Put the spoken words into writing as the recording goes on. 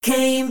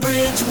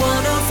Cambridge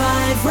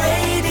 105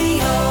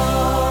 Radio.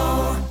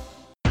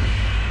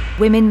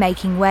 Women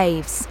Making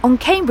Waves on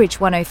Cambridge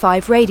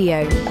 105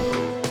 Radio.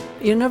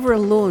 You're never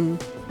alone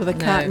with a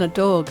cat and a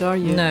dog, are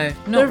you? No,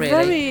 not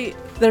really.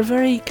 They're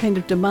very kind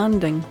of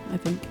demanding, I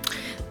think.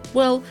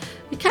 Well,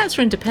 the cats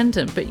are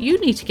independent, but you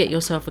need to get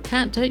yourself a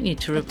cat, don't you,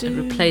 to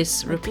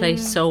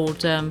replace old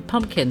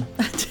Pumpkin.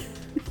 That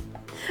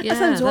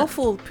sounds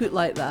awful put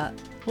like that.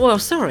 Well,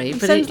 sorry, He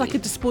but sounds like a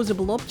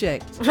disposable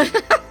object.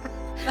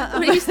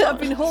 I've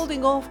been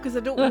holding off because I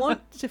don't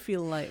want to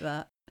feel like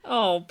that.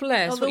 Oh,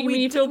 bless. Although What, you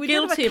mean you feel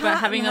guilty about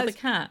having another house.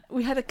 cat?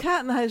 We had a cat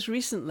in the house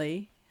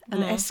recently,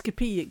 an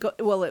escapee.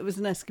 It was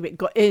an escapee. It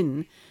got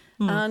in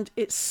and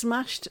it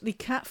smashed the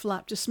cat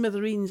flap to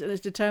smithereens in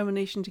its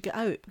determination to get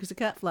out because the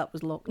cat flap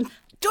was locked.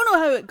 Don't know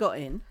how it got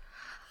in.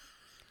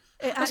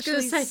 It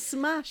actually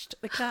smashed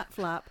the cat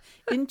flap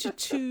into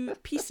two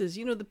pieces.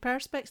 You know, the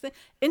perspex thing?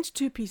 Into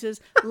two pieces,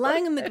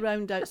 lying on the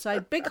ground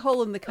outside, big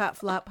hole in the cat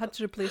flap, had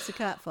to replace the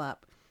cat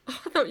flap.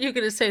 I thought you were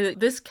going to say that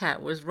this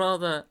cat was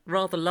rather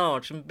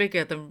large and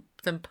bigger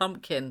than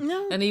Pumpkin.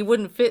 No. And he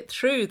wouldn't fit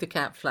through the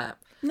cat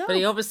flap. No. But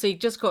he obviously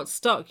just got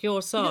stuck your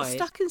He side. got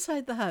stuck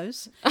inside the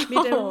house,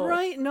 made a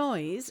right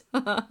noise.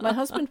 My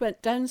husband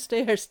went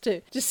downstairs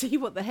to see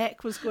what the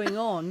heck was going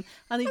on,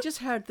 and he just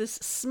heard this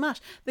smash.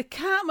 The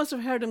cat must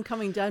have heard him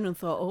coming down and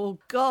thought, oh,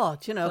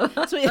 God, you know.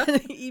 So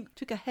he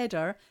took a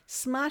header,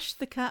 smashed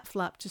the cat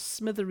flap to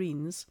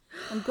smithereens,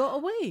 and got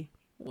away.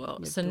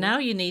 Well, so now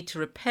you need to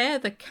repair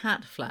the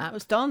cat flap. It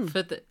was done.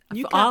 For the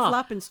New cat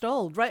flap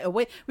installed right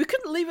away. We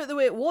couldn't leave it the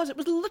way it was. It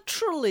was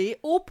literally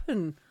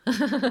open.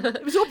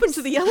 It was open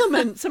to the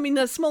elements. I mean,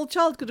 a small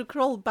child could have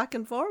crawled back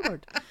and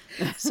forward.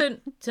 So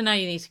now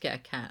you need to get a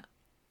cat.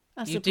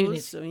 I You do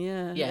need suppose so,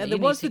 yeah. Yeah, There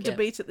was the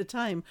debate at the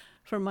time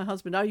from my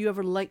husband, are you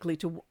ever likely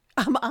to...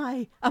 Am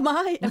I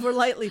ever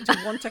likely to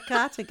want a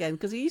cat again?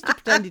 Because he used to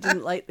pretend he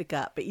didn't like the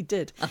cat, but he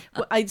did.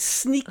 Well, I'd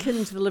sneak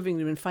into the living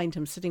room and find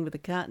him sitting with the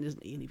cat, and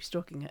he'd be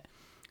stroking it.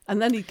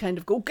 And then he'd kind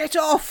of go, get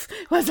off,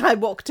 as I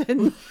walked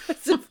in,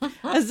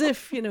 as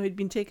if you know, he'd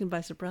been taken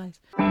by surprise.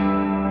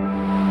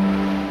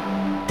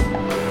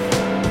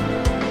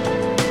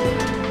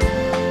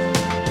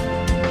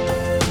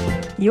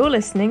 You're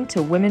listening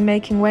to Women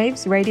Making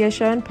Waves radio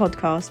show and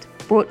podcast,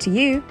 brought to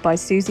you by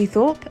Susie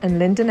Thorpe and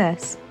Linda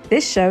Ness.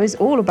 This show is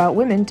all about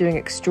women doing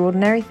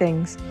extraordinary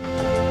things.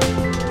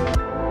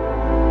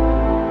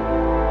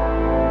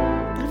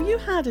 Have you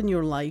had in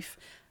your life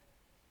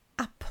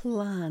a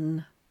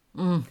plan?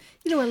 You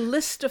know, a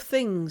list of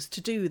things to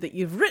do that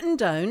you've written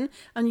down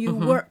and you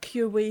work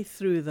your way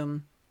through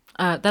them?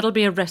 That'll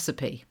be a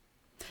recipe.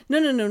 No,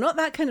 not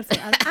that kind of thing.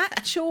 An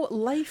actual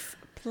life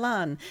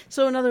plan.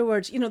 So in other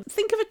words, you know,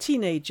 think of a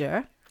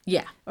teenager...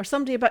 Yeah. Or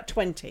somebody about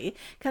 20,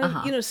 kind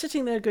of, you know,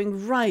 sitting there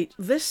going, right,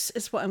 this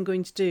is what I'm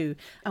going to do.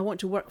 I want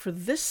to work for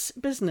this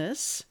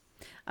business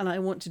and I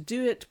want to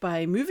do it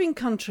by moving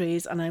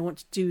countries and I want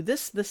to do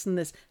this, this and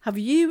this. Have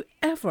you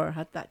ever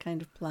had that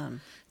kind of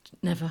plan?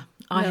 Never.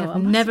 I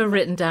have never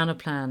written down a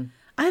plan.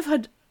 I've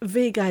had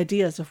vague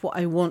ideas of what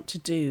I want to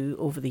do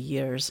over the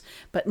years,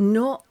 but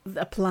not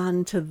a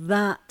plan to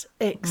that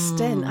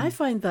extent. I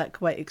find that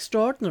quite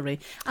extraordinary.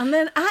 And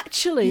then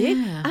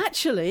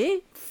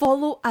actually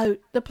follow out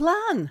the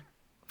plan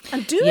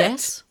and do it.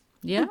 Yes.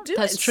 Yeah,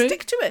 that's true.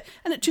 Stick to it.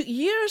 And it took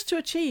years to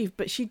achieve,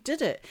 but she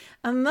did it.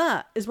 And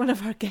that is one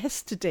of our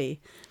guests today,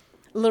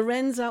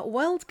 Lorenza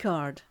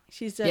Wildcard.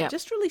 She's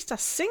just released a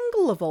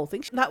single of all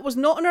things. That was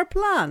not in her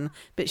plan,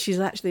 but she's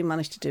actually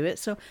managed to do it.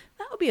 So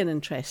that'll be an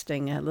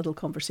interesting little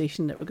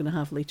conversation that we're going to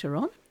have later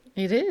on.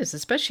 It is,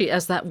 especially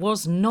as that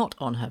was not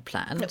on her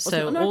plan. It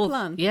wasn't on her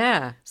plan.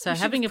 Yeah, so We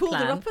should having have a pulled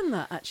plan. her up on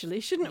that, actually,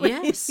 shouldn't we?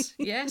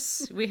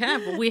 Yes, we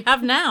have. We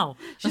have now.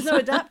 She's now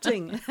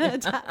adapting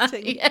Yes.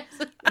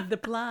 the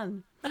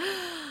plan.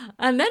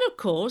 And then, of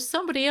course,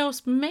 somebody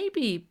else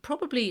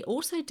probably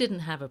also didn't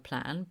have a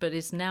plan, but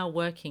is now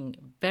working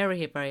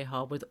very, very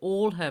hard with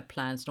all her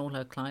plans and all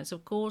her clients,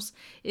 of course,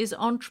 is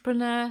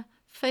entrepreneur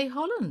Faye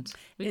Holland.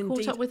 We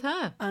caught up with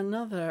her.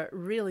 Another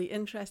really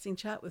interesting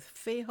chat with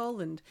Faye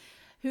Holland,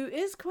 who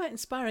is quite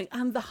inspiring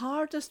and the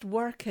hardest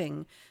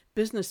working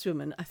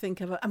businesswoman I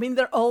think ever. I mean,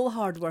 they're all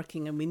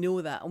hardworking and we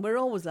know that. And we're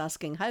always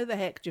asking, how the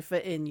heck do you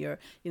fit in your,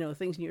 you know,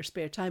 things in your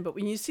spare time? But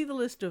when you see the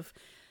list of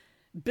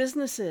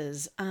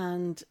businesses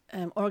and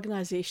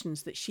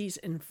organisations that she's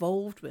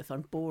involved with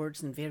on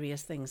boards and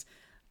various things,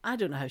 I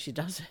don't know how she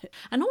does it.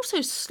 And also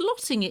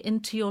slotting it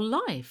into your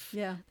life.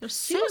 Yeah.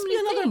 There's She so must many be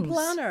another things.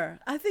 planner.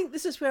 I think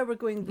this is where we're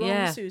going wrong,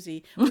 Yeah.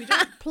 Susie. We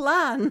don't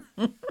plan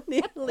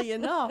nearly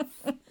enough.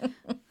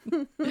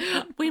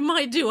 We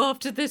might do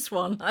after this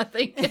one, I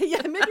think.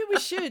 Yeah, maybe we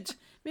should.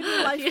 Maybe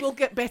life will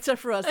get better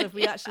for us if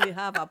we actually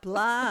have a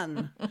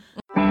plan.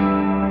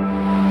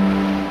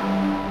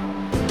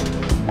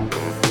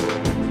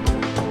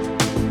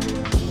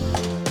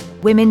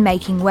 Women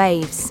Making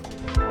Waves.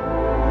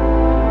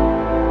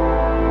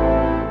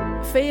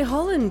 Faye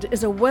Holland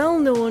is a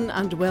well-known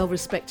and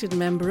well-respected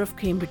member of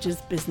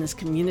Cambridge's business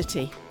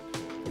community.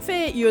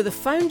 Faye, you're the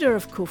founder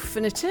of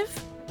Cofinitive,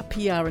 a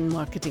PR and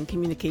marketing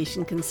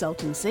communication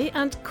consultancy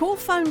and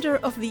co-founder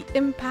of the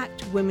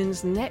Impact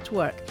Women's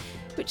Network,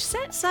 which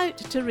sets out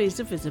to raise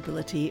the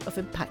visibility of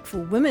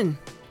impactful women.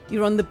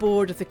 You're on the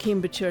board of the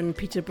Cambridgeshire and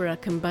Peterborough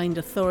Combined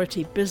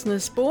Authority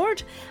Business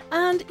Board,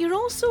 and you're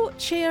also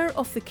chair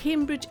of the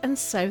Cambridge and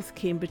South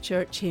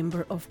Cambridgeshire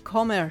Chamber of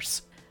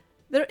Commerce.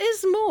 There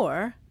is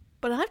more,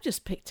 but I've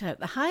just picked out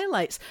the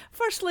highlights.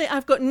 Firstly,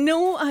 I've got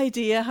no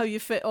idea how you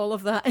fit all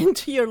of that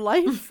into your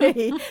life,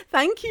 Faye.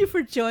 Thank you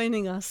for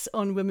joining us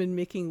on Women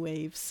Making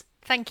Waves.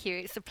 Thank you.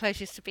 It's a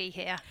pleasure to be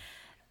here.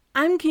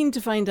 I'm keen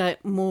to find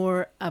out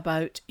more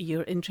about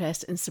your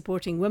interest in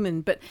supporting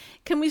women, but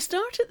can we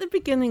start at the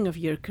beginning of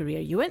your career?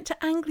 You went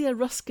to Anglia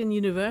Ruskin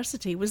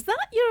University. Was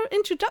that your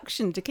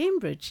introduction to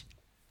Cambridge?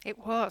 It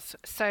was.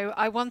 So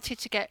I wanted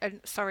to get,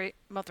 sorry,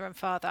 mother and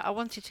father, I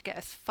wanted to get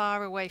as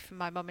far away from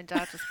my mum and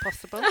dad as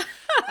possible.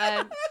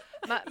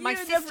 My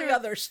sister, every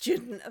other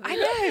student. I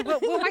know.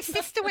 Well, my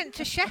sister went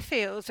to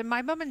Sheffield, and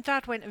my mum and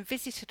dad went and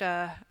visited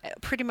her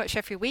pretty much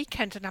every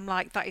weekend. And I'm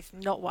like, that is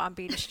not what I'm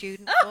being a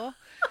student for.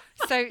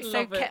 So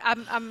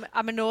I'm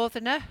a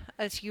northerner,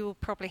 as you'll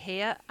probably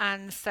hear,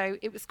 and so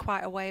it was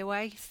quite a way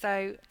away.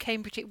 So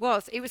Cambridge, it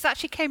was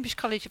actually Cambridge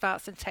College of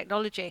Arts and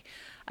Technology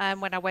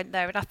when I went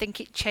there, and I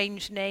think it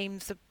changed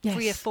names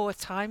 3 or 4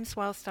 times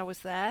whilst I was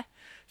there.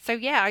 So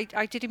yeah,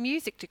 I did a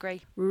music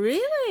degree.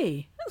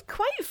 Really? That's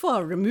quite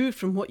far removed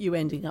from what you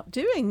ending up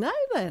doing now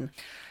then.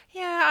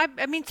 Yeah,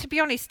 I mean, to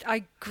be honest,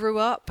 I grew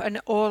up and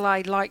all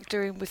I liked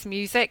doing was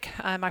music.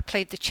 I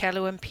played the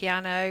cello and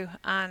piano,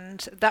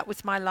 and that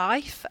was my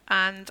life.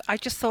 And I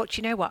just thought,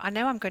 you know what, I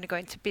know I'm going to go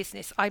into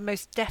business. I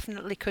most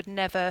definitely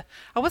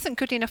I wasn't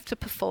good enough to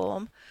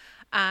perform,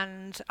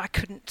 and I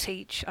couldn't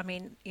teach. I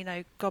mean, you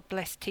know, God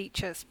bless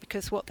teachers,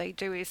 because what they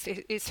do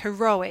is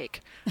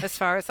heroic as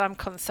far as I'm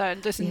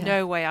concerned. There's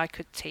no way I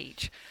could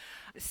teach.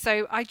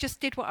 So I just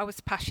did what I was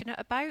passionate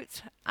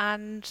about,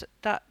 and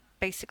that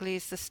basically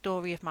is the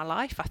story of my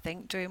life, I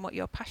think, doing what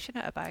you're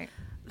passionate about.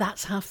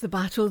 That's half the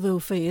battle though,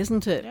 Faye,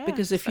 isn't it? Yeah,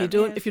 because if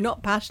you're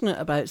not passionate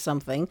about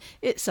something,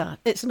 it's an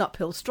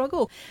uphill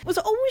struggle. Was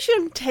it always your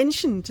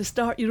intention to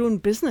start your own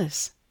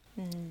business?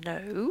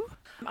 No.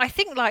 I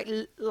think like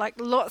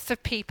lots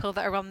of people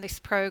that are on this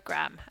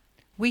programme,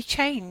 we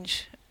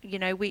change. You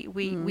know,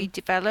 we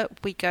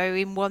develop, we go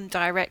in one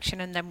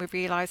direction, and then we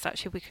realise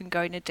actually we can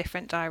go in a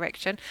different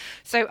direction.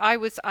 So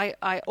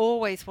I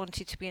always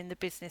wanted to be in the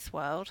business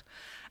world,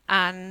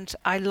 and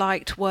I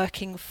liked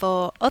working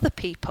for other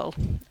people.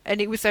 And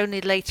it was only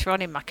later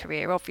on in my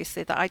career,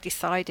 obviously, that I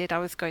decided I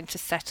was going to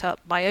set up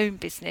my own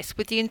business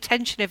with the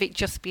intention of it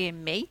just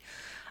being me.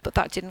 But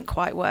that didn't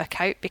quite work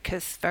out,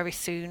 because very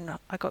soon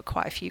I got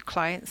quite a few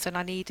clients and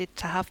I needed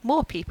to have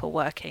more people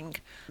working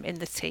in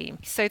the team.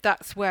 So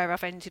that's where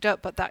I've ended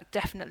up, but that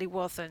definitely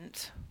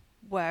wasn't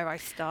where I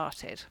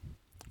started.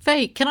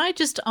 Faye, can I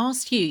just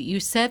ask you, you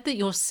said that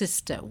your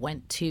sister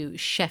went to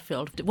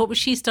Sheffield. What was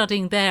she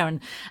studying there?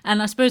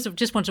 And I suppose I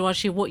just want to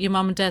ask you what your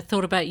mum and dad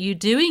thought about you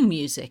doing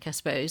music, I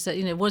suppose.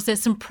 You know, was there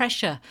some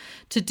pressure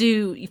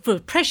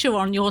pressure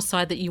on your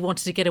side that you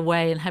wanted to get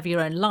away and have your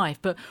own life?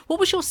 But what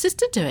was your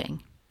sister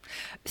doing?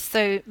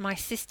 So my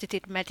sister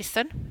did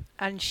medicine,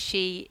 and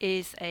she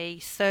is a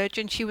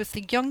surgeon. She was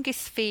the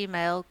youngest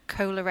female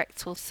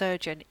colorectal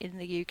surgeon in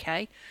the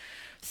UK.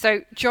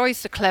 So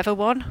Joy's the clever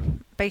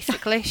one,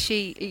 basically.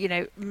 She, you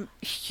know,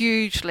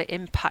 hugely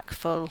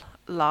impactful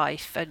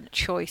life and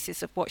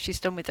choices of what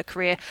she's done with her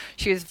career.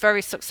 She was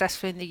very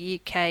successful in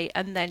the UK,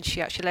 and then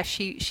she actually left.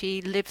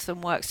 She lives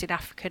and works in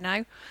Africa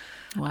now.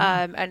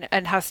 Wow.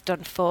 And has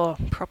done for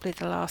probably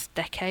the last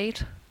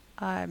decade.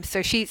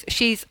 So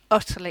she's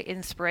utterly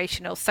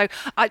inspirational. So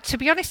to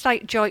be honest,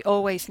 like Joy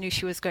always knew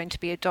she was going to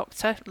be a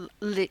doctor,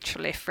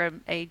 literally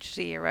from age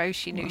 0.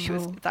 She knew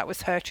that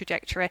was her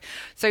trajectory.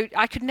 So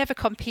I could never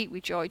compete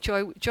with Joy.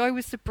 Joy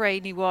was the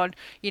brainy one.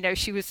 You know,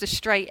 she was the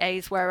straight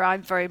A's, where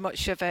I'm very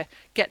much of a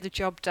get the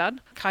job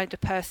done kind of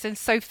person.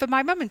 So for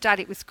my mum and dad,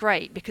 it was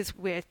great, because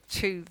we're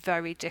 2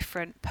 very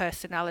different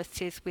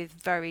personalities with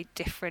very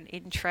different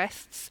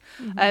interests.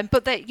 Mm-hmm.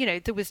 But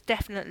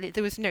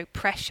there was no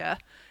pressure.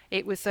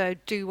 It was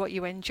do what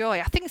you enjoy.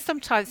 I think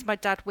sometimes my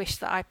dad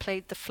wished that I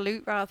played the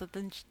flute rather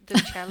than the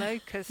cello,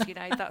 because, you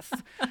know, that's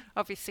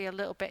obviously a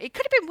little bit... It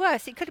could have been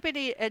worse. It could have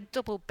been a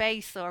double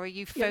bass or a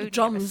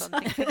euphonium or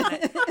something, couldn't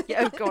it?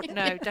 Yeah, oh, God,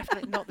 no,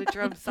 definitely not the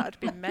drums. That would have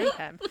been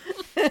mayhem.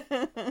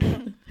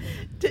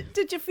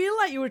 Did you feel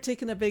like you were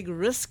taking a big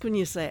risk when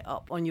you set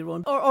up on your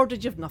own? Or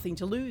did you have nothing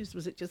to lose?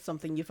 Was it just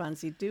something you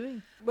fancied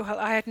doing? Well,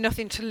 I had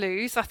nothing to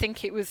lose. I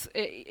think it was,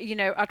 you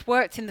know, I'd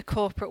worked in the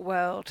corporate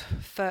world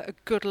for a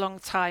good long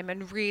time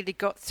and really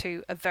got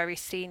to a very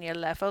senior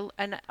level.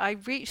 And I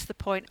reached the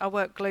point, I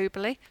worked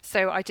globally.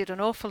 So I did an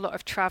awful lot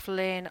of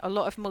traveling, a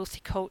lot of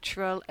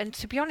multicultural. And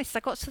to be honest, I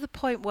got to the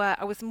point where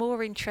I was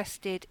more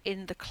interested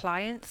in the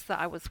clients that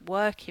I was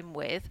working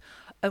with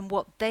and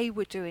what they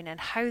were doing and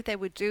how they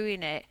were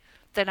doing it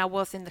than I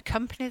was in the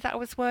company that I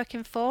was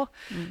working for.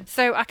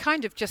 So I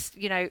kind of just,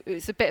 it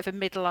was a bit of a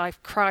midlife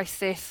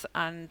crisis,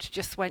 and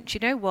just went, you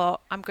know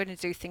what, I'm going to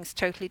do things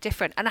totally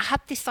different. And I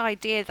had this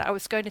idea that I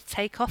was going to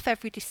take off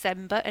every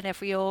December and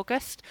every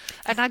August,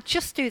 and I'd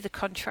just do the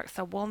contracts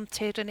I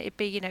wanted, and it'd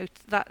be,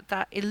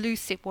 that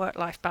elusive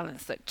work-life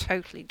balance that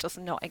totally does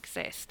not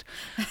exist.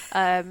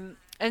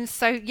 And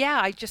so,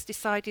 I just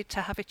decided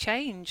to have a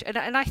change.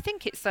 And I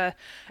think it's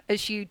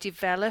as you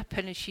develop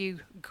and as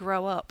you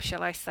grow up,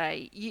 shall I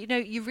say,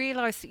 you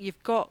realise that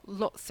you've got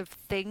lots of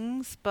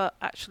things, but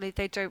actually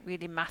they don't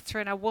really matter.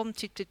 And I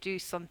wanted to do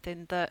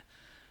something that,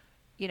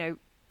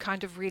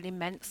 kind of really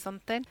meant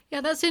something. Yeah,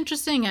 that's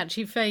interesting,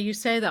 actually, Faye. You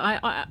say that.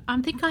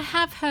 I think I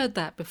have heard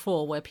that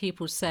before, where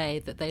people say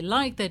that they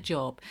like their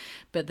job,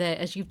 but they're,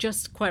 as you've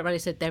just quite rightly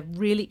said, they're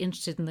really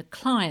interested in the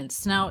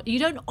clients. Now, you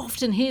don't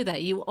often hear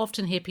that. You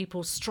often hear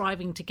people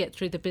striving to get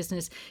through the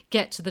business,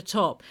 get to the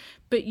top.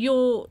 But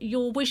your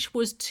wish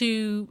was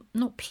to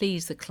not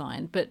please the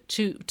client, but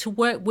to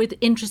work with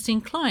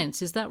interesting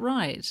clients. Is that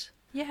right?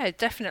 Yeah,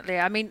 definitely.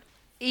 I mean,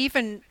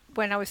 even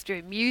when I was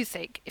doing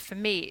music, for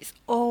me, it's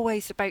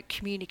always about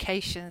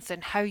communications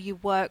and how you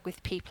work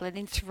with people and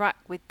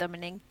interact with them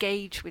and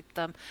engage with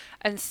them.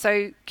 And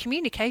so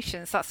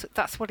communications,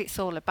 that's what it's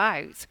all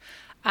about.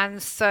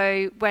 And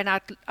so when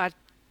I'd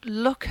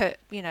look at,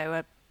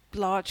 a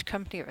large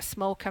company or a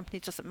small company,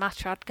 it doesn't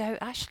matter, I'd go,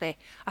 actually,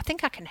 I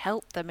think I can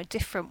help them a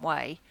different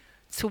way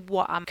to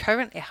what I'm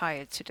currently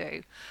hired to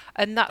do.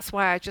 And that's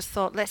why I just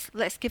thought,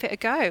 let's give it a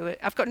go.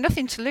 I've got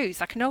nothing to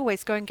lose. I can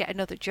always go and get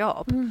another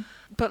job,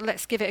 but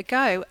let's give it a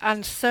go.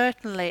 And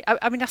certainly,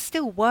 I mean, I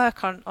still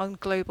work on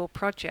global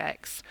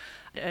projects,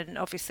 and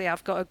obviously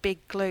I've got a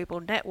big global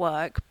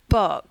network,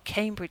 but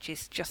Cambridge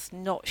is just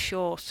not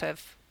short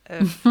of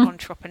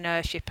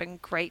entrepreneurship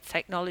and great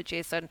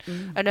technologies and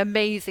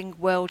amazing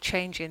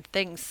world-changing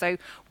things. So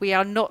we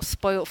are not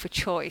spoilt for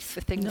choice for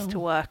things to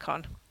work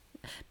on.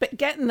 But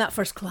getting that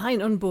first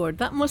client on board,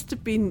 that must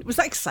have been, was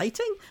that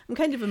exciting? I'm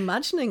kind of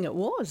imagining it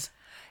was.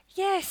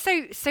 Yeah,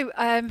 so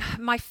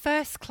my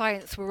first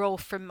clients were all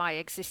from my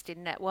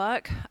existing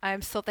network,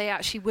 so they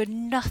actually were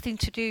nothing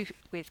to do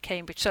with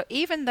Cambridge. So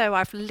even though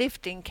I've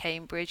lived in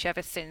Cambridge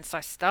ever since I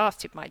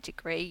started my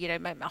degree,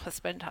 met my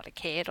husband, had a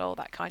kid, all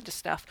that kind of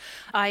stuff,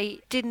 I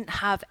didn't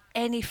have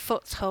any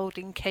foothold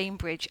in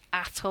Cambridge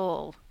at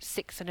all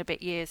 6 and a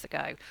bit years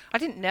ago. I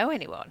didn't know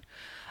anyone.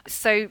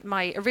 So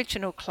my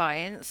original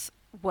clients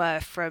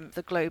were from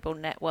the global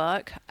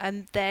network,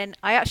 and then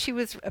I actually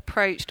was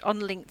approached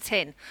on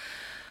LinkedIn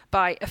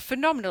by a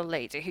phenomenal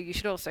lady who you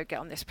should also get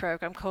on this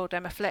program, called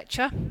Emma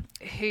Fletcher,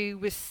 who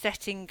was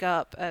setting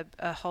up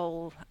a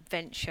whole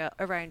venture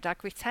around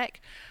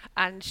agri-tech.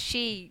 And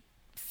she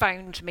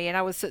found me, and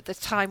I was at the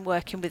time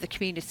working with a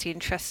community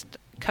interest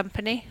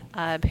company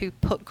who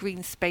put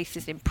green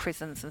spaces in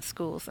prisons and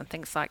schools and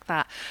things like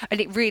that,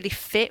 and it really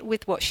fit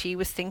with what she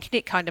was thinking.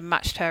 It kind of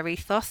matched her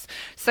ethos.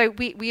 So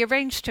we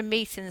arranged to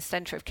meet in the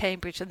centre of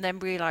Cambridge, and then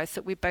realised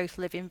that we both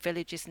live in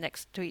villages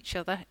next to each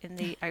other in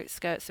the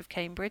outskirts of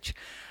Cambridge.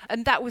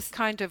 And that was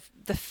kind of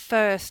the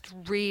first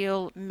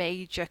real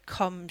major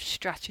comm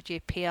strategy,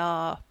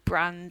 PR,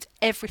 brand,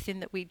 everything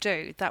that we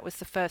do. That was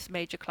the first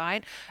major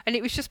client, and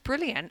it was just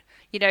brilliant.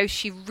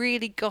 She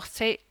really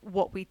got it,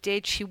 what we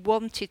did. She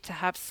wanted to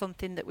have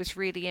something that was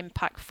really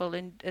impactful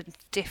and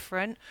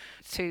different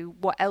to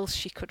what else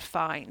she could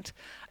find,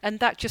 and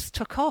that just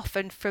took off.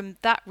 And from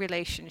that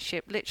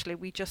relationship, literally,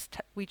 we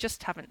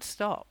just haven't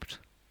stopped.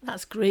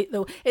 That's great,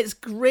 though. It's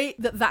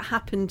great that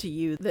happened to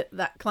you,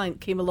 that client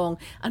came along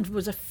and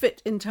was a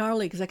fit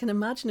entirely, because I can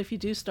imagine if you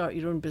do start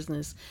your own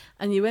business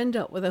and you end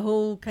up with a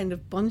whole kind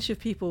of bunch of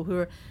people who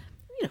are,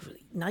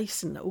 really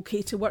nice and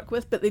okay to work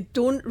with, but they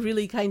don't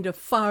really kind of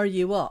fire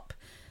you up.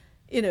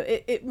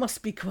 It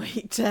must be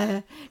quite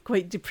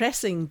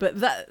depressing. But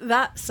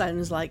that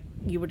sounds like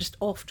you were just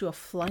off to a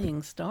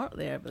flying start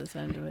there, by the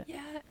sound of it.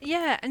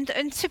 Yeah, and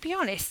to be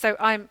honest, so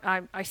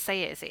I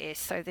say it as it is.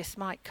 So this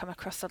might come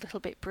across a little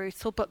bit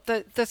brutal, but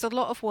there's a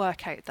lot of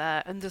work out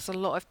there, and there's a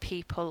lot of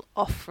people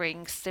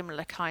offering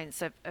similar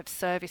kinds of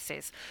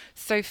services.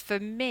 So for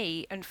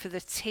me and for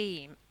the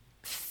team,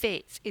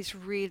 fit is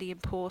really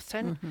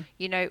important.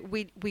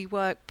 We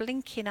work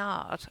blinking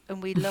hard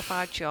and we love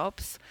our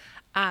jobs.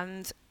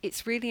 And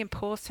it's really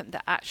important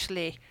that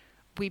actually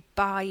we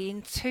buy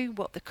into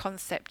what the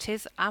concept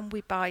is, and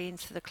we buy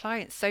into the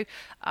client. So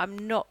I'm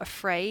not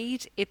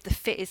afraid, if the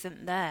fit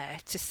isn't there,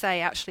 to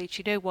say, actually,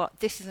 do you know what,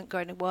 this isn't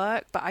going to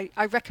work, but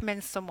I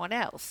recommend someone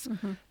else.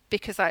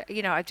 Because I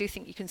do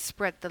think you can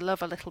spread the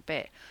love a little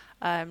bit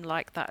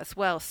like that as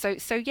well. So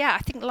yeah,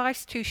 I think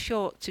life's too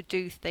short to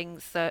do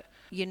things that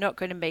you're not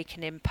going to make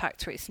an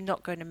impact, or it's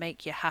not going to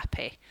make you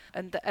happy.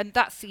 And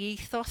that's the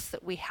ethos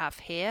that we have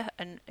here.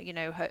 And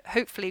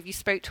hopefully, if you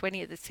spoke to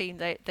any of the team,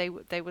 they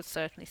would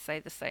certainly say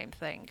the same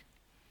thing.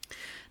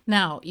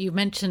 Now, you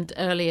mentioned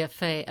earlier,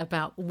 Faye,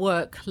 about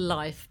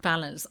work-life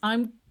balance.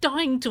 I'm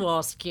dying to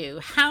ask you,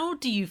 how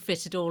do you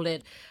fit it all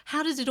in?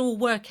 How does it all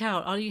work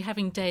out? Are you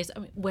having days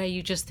where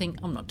you just think,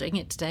 I'm not doing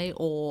it today,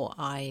 or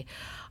I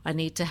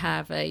need to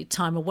have a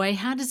time away?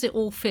 How does it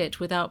all fit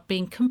without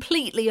being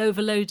completely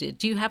overloaded?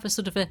 Do you have a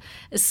sort of a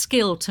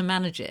skill to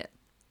manage it?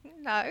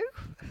 No.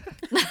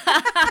 No.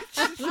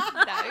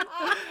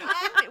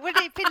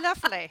 Wouldn't it be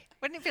lovely?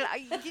 Wouldn't it be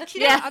like,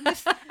 you know,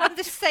 I'm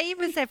the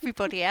same as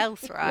everybody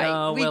else, right?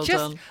 Oh,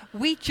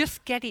 we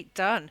just get it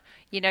done.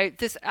 You know,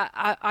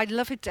 I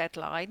love a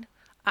deadline,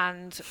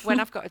 and when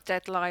I've got a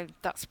deadline,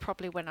 that's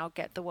probably when I'll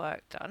get the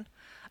work done.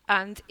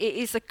 And it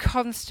is a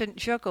constant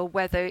juggle,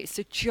 whether it's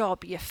a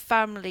job, your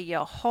family,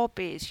 your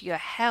hobbies, your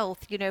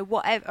health, you know,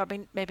 whatever. I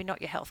mean, maybe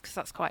not your health, because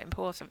that's quite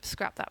important.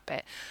 Scrap that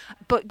bit.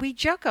 But we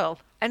juggle.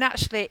 And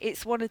actually,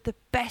 it's one of the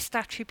best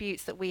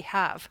attributes that we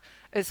have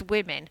as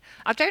women.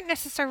 I don't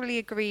necessarily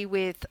agree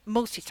with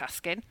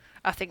multitasking.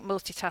 I think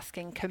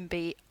multitasking can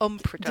be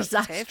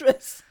unproductive.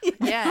 Disastrous.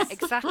 Yeah,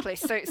 exactly.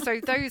 So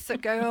those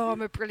that go, oh,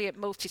 I'm a brilliant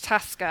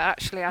multitasker,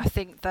 actually, I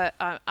think that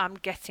I'm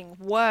getting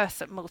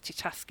worse at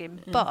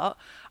multitasking, but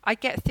I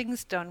get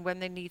things done when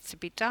they need to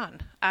be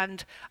done.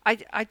 And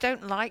I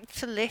don't like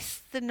to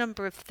list the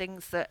number of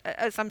things that,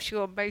 as I'm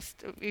sure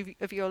most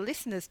of your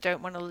listeners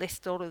don't want to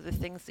list all of the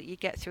things that you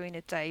get through in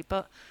a day,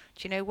 but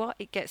do you know what?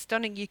 It gets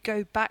done, and you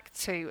go back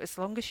to, as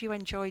long as you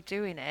enjoy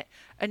doing it,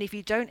 and if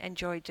you don't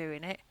enjoy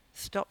doing it,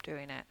 stop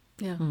doing it.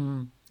 Yeah.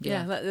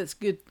 Yeah. That's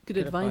good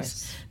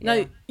advice.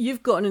 Now,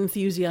 you've got an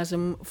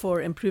enthusiasm for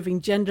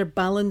improving gender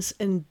balance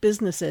in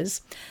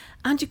businesses,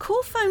 and you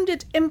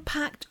co-founded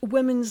Impact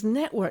Women's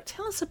Network.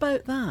 Tell us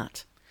about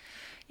that.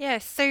 Yeah,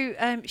 so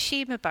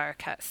Shima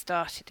Barakat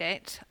started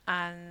it,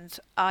 and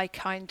I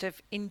kind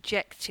of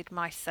injected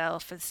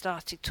myself and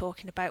started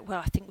talking about, well,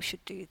 I think we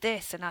should do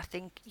this, and I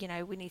think, you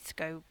know, we need to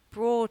go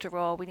broader,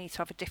 or we need to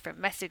have a different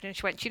message. And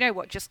she went, you know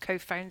what, just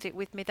co-found it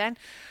with me then.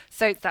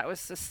 So that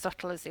was as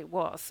subtle as it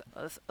was,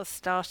 as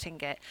starting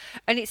it.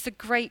 And it's a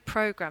great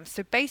program.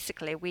 So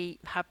basically we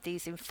have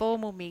these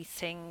informal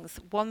meetings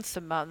once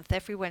a month,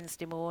 every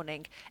Wednesday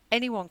morning.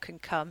 Anyone can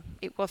come.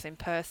 It was in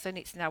person.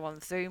 It's now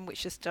on Zoom,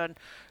 which has done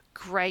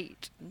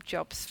great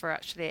jobs for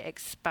actually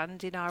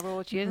expanding our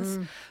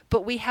audience.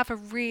 But we have a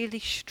really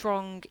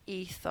strong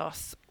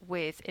ethos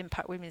with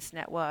Impact Women's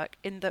Network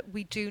in that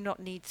we do not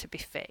need to be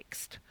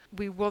fixed.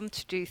 We want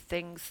to do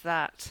things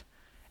that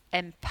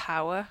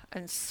empower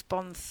and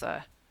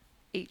sponsor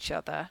each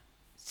other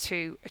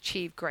to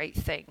achieve great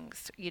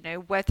things, you know,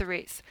 whether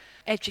it's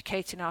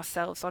educating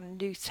ourselves on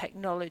new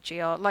technology,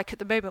 or like at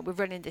the moment we're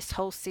running this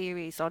whole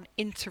series on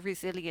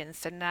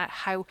inter-resilience and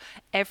how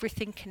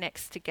everything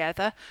connects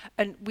together,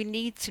 and we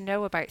need to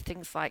know about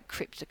things like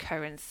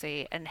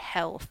cryptocurrency and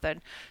health,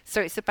 and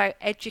so it's about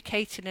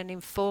educating and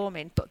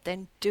informing, but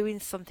then doing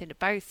something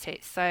about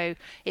it. So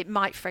it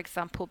might, for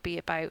example, be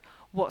about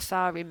what's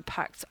our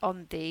impact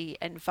on the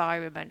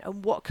environment,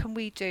 and what can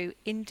we do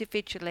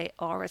individually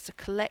or as a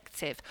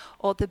collective.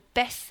 Or the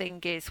best thing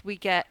is we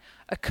get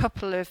a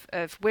couple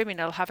of women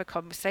who'll have a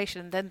conversation,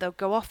 and then they'll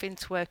go off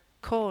into a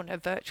corner,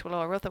 virtual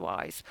or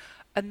otherwise,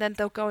 and then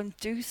they'll go and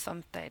do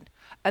something.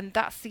 And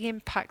that's the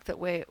impact that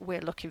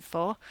we're looking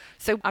for.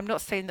 So I'm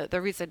not saying that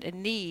there isn't a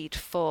need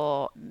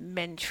for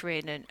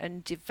mentoring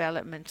and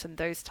development and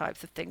those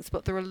types of things,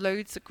 but there are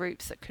loads of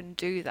groups that can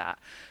do that.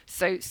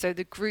 So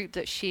the group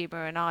that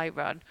Shima and I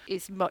run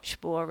is much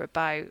more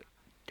about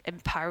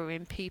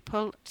empowering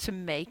people to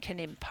make an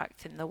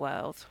impact in the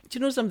world. Do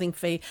you know something,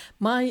 Faye?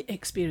 My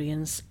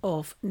experience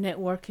of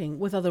networking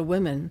with other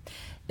women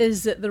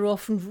is that they're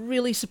often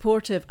really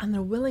supportive, and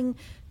they're willing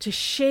to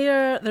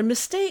share their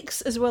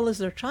mistakes as well as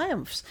their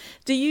triumphs.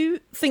 Do you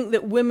think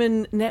that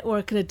women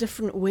network in a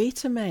different way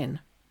to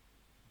men?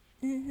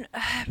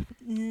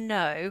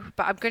 No,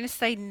 but I'm going to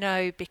say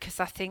no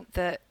because I think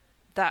that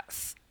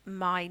that's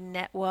my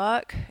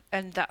network,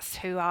 and that's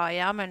who I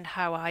am and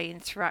how I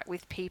interact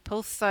with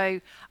people.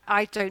 So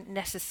I don't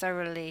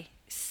necessarily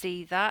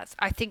see that.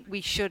 I think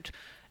we should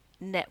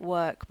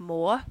network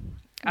more,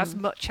 as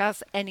much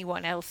as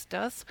anyone else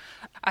does.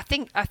 I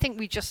think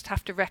we just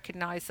have to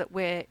recognize that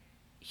we're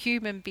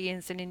human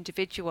beings and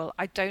individual.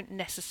 I don't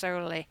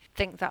necessarily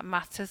think that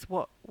matters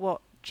what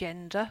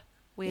gender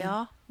we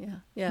are.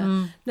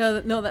 Yeah.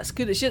 No, that's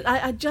good. It's just,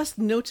 I just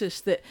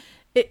noticed that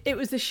it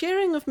was the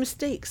sharing of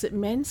mistakes that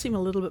men seem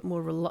a little bit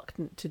more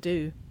reluctant to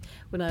do.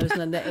 When I was in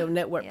a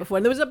network before,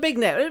 and there was a big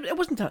network. It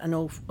wasn't an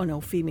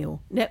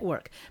all-female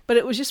network, but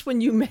it was just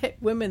when you met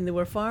women, they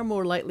were far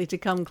more likely to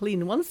come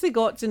clean. Once they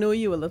got to know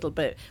you a little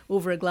bit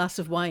over a glass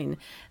of wine,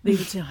 they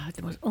would say, oh,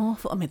 it was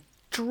awful. I mean,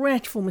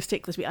 dreadful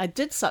mistake this week. I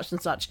did such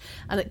and such,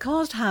 and it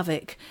caused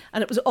havoc,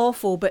 and it was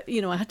awful, but,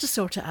 you know, I had to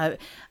sort it out.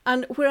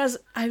 And whereas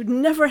I'd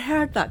never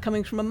heard that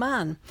coming from a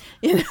man,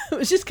 you know, it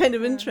was just kind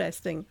of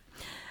interesting.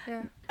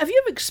 Yeah. Have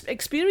you ever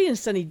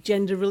experienced any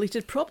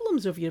gender-related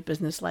problems over your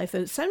business life?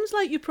 And it sounds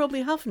like you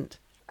probably haven't.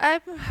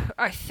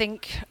 I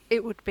think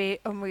it would be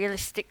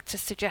unrealistic to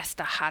suggest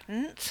I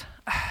hadn't.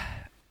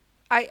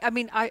 I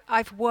mean,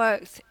 I've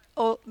worked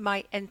all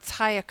my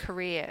entire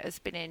career has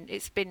been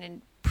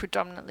in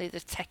predominantly the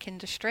tech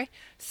industry,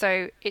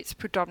 so it's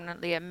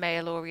predominantly a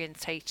male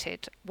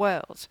orientated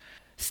world.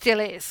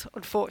 Still is,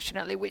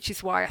 unfortunately, which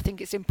is why I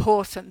think it's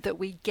important that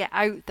we get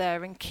out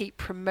there and keep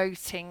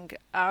promoting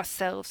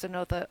ourselves and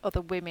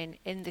other women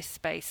in this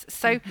space.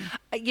 So,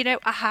 I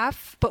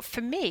have, but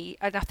for me,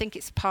 and I think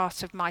it's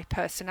part of my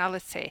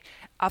personality,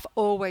 I've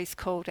always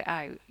called it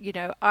out.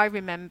 I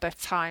remember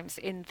times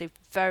in the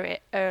very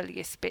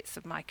earliest bits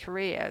of my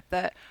career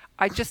that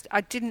I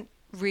didn't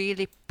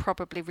really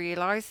probably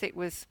realise it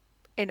was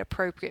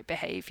inappropriate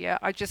behaviour.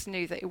 I just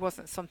knew that it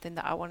wasn't something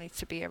that I wanted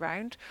to be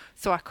around,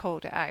 so I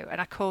called it out, and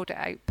I called it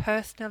out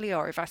personally,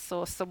 or if I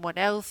saw someone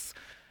else,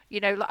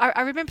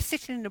 I remember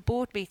sitting in a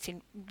board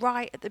meeting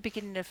right at the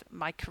beginning of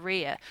my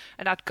career,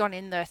 and I'd gone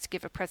in there to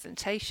give a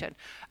presentation,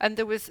 and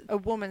there was a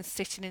woman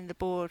sitting in the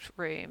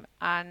boardroom,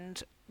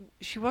 and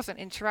she wasn't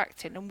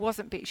interacting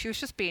and she was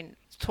just being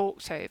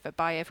talked over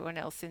by everyone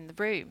else in the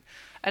room.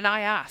 And I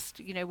asked,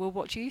 well,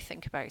 what do you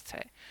think about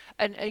it?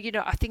 And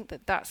I think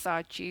that that's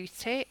our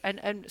duty.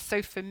 And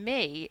so for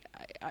me,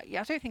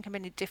 I don't think I'm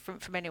any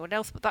different from anyone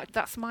else, but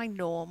that's my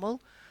normal,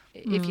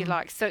 if you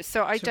like. So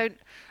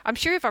I'm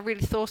sure if I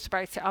really thought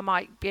about it, I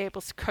might be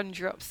able to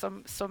conjure up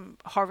some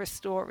horror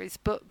stories.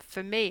 But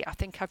for me, I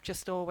think I've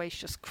just always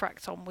just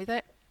cracked on with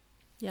it.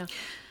 Yeah.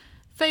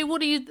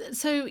 Faye,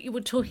 so you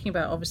were talking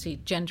about obviously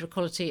gender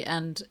equality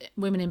and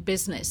women in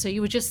business. So you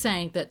were just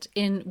saying that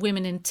in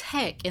women in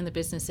tech in the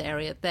business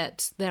area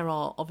that there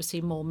are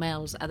obviously more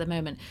males at the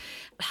moment.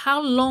 How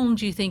long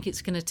do you think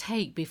it's going to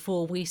take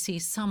before we see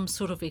some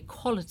sort of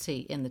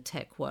equality in the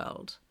tech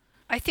world?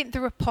 I think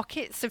there are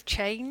pockets of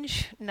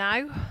change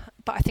now,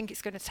 but I think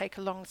it's going to take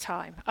a long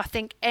time. I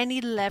think any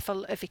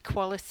level of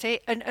equality,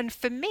 and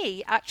for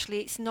me, actually,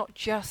 it's not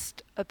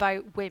just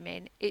about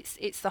women.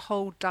 It's the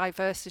whole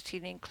diversity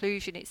and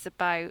inclusion. It's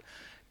about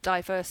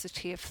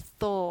diversity of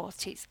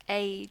thought. It's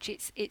age.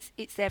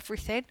 It's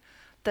everything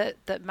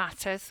that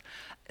matters.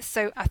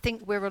 So I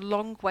think we're a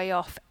long way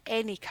off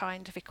any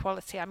kind of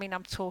equality. I mean,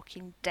 I'm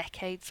talking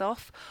decades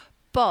off,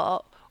 but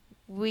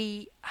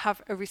we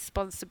have a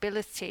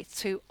responsibility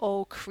to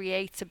all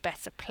create a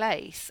better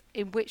place,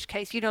 in which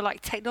case,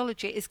 like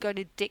technology is going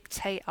to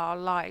dictate our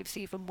lives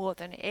even more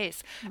than it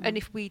is. And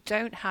if we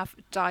don't have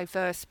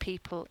diverse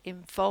people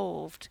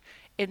involved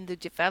in the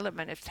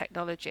development of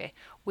technology,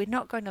 we're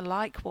not going to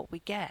like what we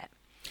get.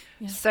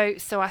 Yeah.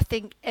 So I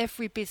think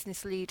every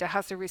business leader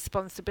has a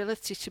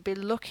responsibility to be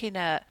looking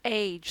at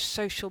age,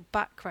 social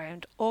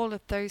background, all of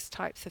those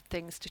types of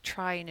things to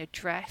try and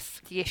address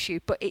the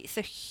issue. But it's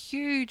a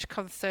huge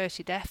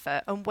concerted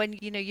effort. And when,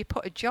 you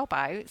put a job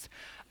out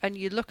and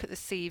you look at the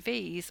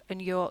CVs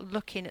and you're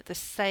looking at the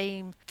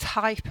same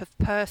type of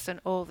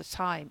person all the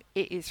time,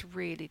 it is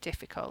really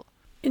difficult.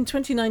 In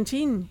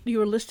 2019, you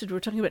were listed, we're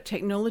talking about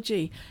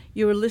technology,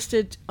 you were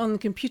listed on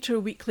Computer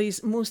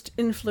Weekly's most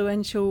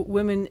influential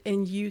women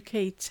in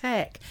UK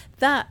tech.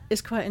 That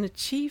is quite an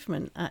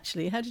achievement,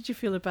 actually. How did you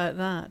feel about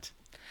that?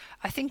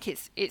 I think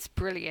it's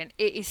brilliant.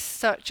 It is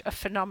such a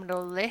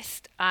phenomenal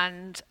list,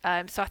 and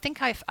so I think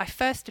I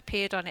first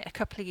appeared on it a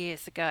couple of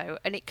years ago,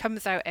 and it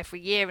comes out every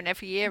year, and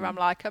every year I'm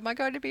like, am I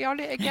going to be on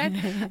it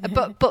again?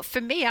 but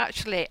for me,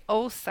 actually,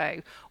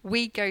 also,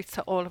 we go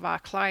to all of our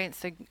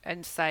clients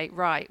and say,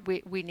 right,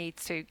 we need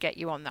to get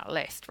you on that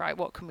list, right?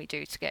 What can we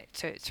do to get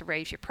to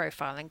raise your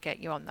profile and get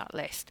you on that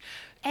list?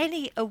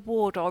 Any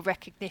award or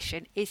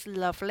recognition is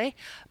lovely,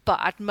 but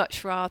I'd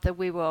much rather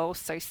we were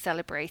also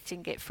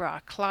celebrating it for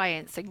our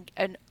clients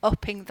and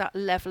upping that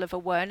level of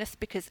awareness,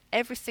 because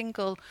every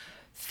single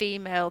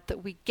female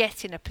that we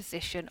get in a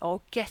position or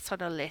get on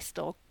a list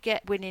or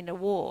get winning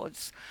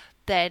awards,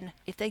 then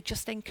if they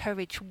just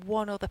encourage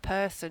one other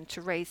person to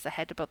raise their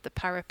head above the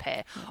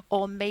parapet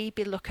or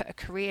maybe look at a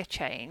career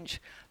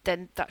change,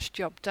 then that's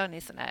job done,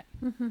 isn't it?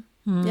 Mm-hmm.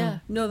 Yeah,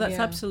 no, that's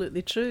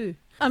absolutely true.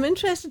 I'm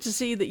interested to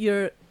see that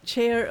you're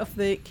chair of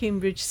the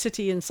Cambridge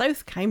City and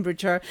South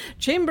Cambridgeshire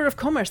Chamber of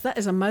Commerce. That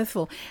is a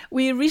mouthful.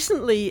 We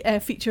recently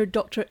featured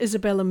Dr.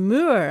 Isabella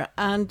Moore,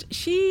 and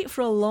she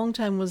for a long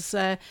time was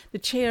the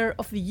chair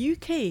of the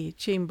UK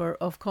Chamber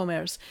of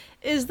Commerce.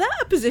 Is that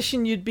a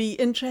position you'd be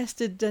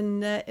interested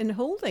in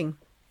holding?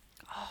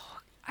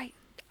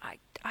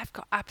 I've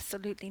got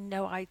absolutely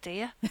no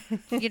idea.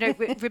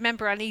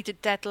 Remember, I need a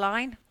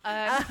deadline.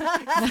 I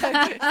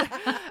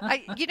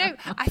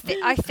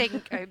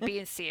think,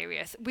 being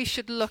serious, we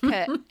should look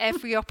at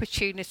every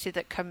opportunity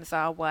that comes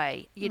our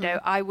way.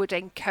 I would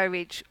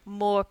encourage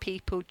more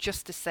people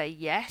just to say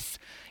yes.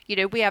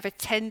 We have a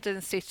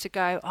tendency to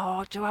go,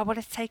 oh, do I want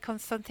to take on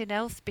something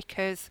else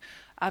because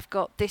I've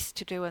got this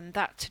to do and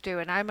that to do,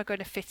 and how am I going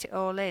to fit it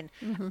all in?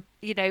 Mm-hmm.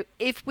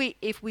 If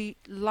we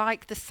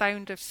like the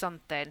sound of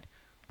something,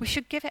 we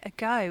should give it a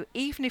go,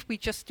 even if we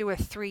just do a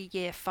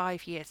 3-year,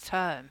 5-year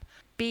term.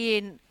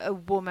 Being a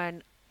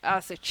woman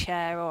as a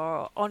chair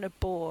or on a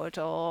board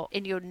or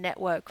in your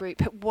network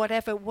group,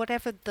 whatever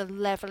the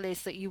level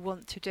is that you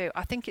want to do.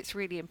 I think it's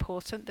really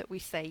important that we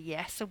say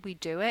yes and we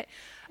do it.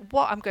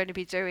 What I'm going to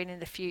be doing in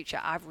the future,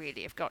 I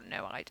really have got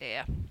no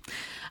idea.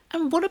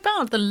 And what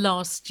about the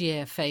last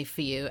year, Faye,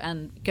 for you,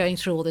 and going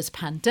through all this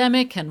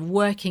pandemic and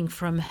working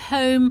from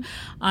home?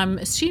 I'm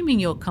assuming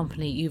your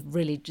company, you've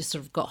really just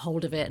sort of got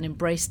hold of it and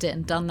embraced it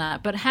and done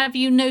that. But have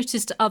you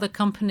noticed other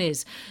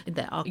companies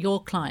that are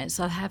your clients,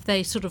 have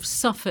they sort of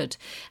suffered?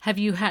 Have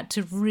you had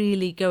to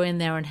really go in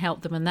there and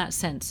help them in that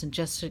sense and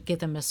just to give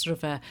them a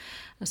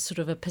sort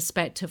of a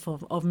perspective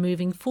of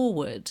moving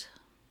forward?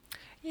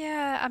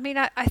 Yeah, I mean,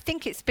 I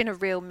think it's been a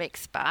real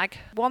mixed bag.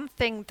 One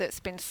thing that's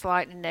been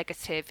slightly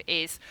negative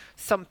is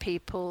some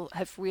people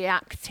have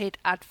reacted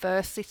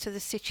adversely to the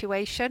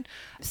situation.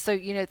 So,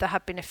 there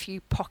have been a few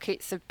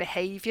pockets of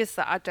behaviours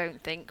that I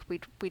don't think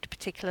we'd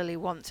particularly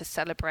want to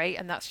celebrate,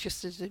 and that's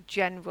just as a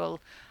general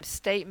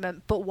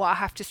statement. But what I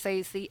have to say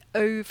is the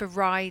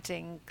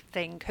overriding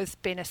thing has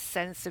been a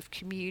sense of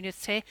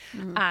community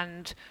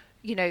and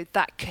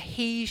that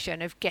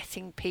cohesion of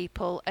getting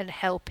people and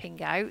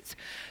helping out.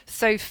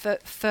 So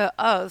for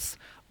us,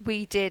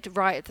 we did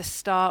right at the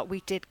start,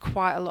 we did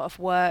quite a lot of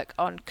work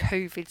on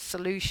COVID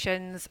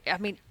solutions. I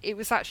mean, it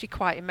was actually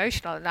quite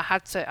emotional, and I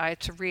had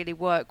to really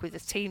work with the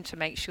team to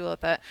make sure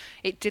that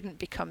it didn't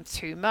become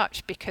too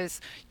much, because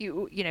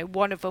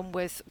one of them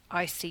was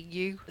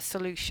ICU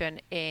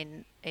solution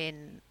in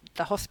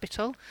the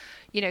hospital,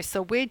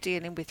 so we're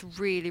dealing with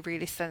really,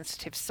 really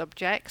sensitive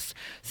subjects.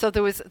 So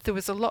there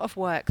was a lot of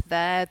work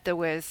there. There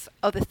was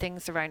other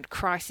things around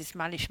crisis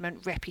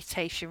management,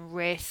 reputation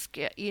risk,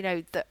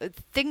 the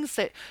things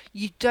that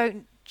you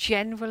don't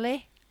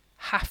generally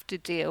have to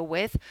deal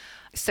with.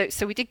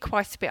 So we did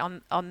quite a bit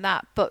on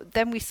that, but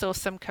then we saw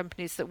some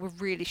companies that were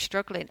really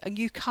struggling, and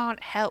you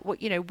can't help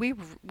we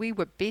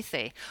were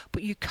busy,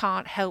 but you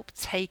can't help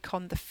take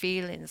on the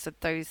feelings of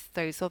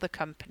those other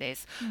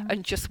companies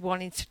and just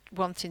wanting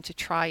to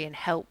try and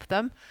help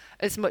them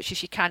as much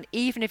as you can,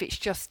 even if it's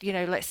just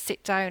let's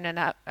sit down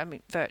and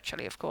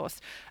virtually, of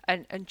course,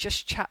 and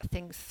just chat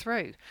things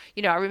through.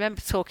 I remember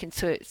talking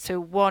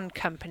to one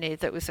company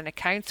that was an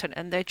accountant,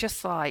 and they're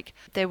just like,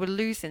 they were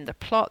losing the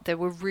plot. They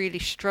were really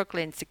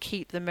struggling to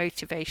keep the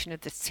motivation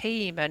of the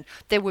team, and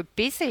they were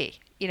busy.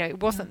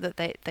 It wasn't that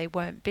they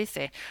weren't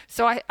busy.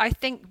 So I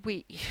think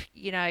we,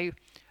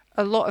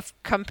 a lot of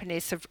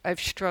companies have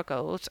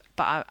struggled,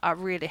 but I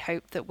really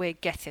hope that we're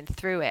getting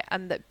through it,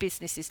 and that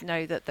businesses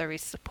know that there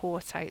is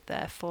support out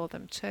there for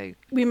them too.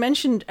 We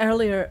mentioned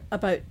earlier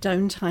about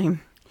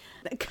downtime.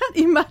 I can't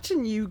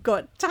imagine you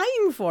got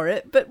time for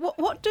it, but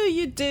what do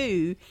you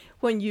do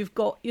when you've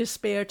got your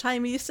spare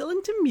time? Are you still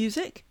into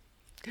music?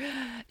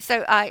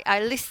 So I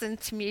listen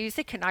to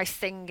music and I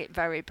sing it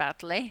very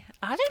badly.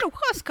 I don't know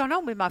what's gone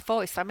on with my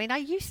voice. I mean, I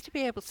used to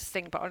be able to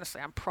sing, but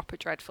honestly, I'm proper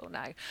dreadful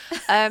now.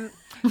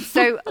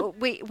 So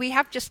we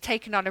have just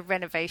taken on a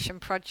renovation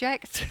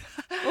project.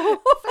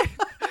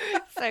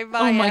 So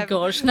oh my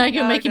gosh, now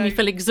you're making me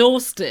feel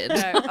exhausted.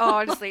 No,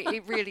 honestly,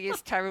 it really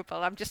is terrible.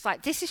 I'm just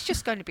like, this is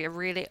just going to be a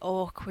really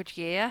awkward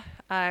year.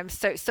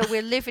 So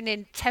we're living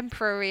in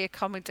temporary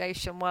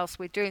accommodation whilst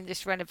we're doing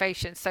this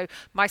renovation. So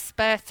my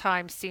spare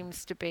time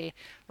seems to be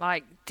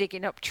like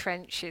digging up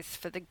trenches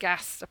for the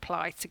gas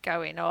supply to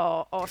go in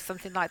or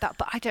something like that.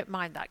 But I don't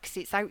mind that because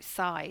it's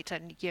outside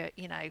and you're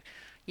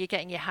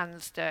getting your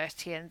hands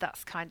dirty, and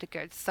that's kind of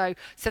good. So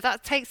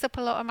that takes up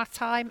a lot of my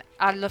time.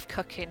 I love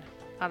cooking.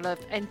 I love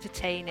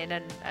entertaining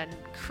and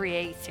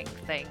creating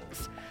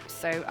things.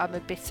 So I'm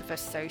a bit of a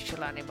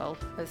social animal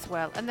as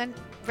well. And then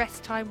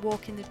rest time,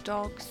 walking the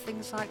dogs,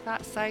 things like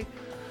that. So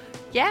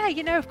yeah,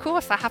 of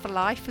course I have a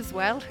life as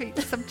well.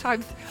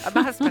 Sometimes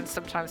my husband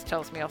sometimes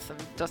tells me off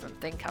and doesn't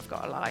think I've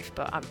got a life,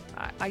 but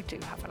I do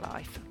have a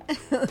life.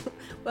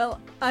 Well,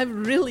 I've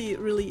really,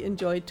 really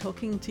enjoyed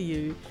talking to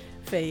you,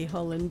 Faye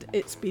Holland.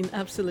 It's been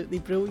absolutely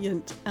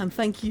brilliant, and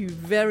thank you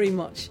very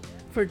much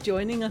for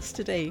joining us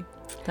today.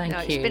 Thank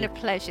you. It's been a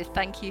pleasure.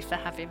 Thank you for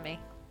having me.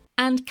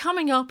 And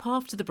coming up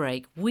after the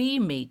break, we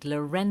meet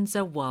Lorenza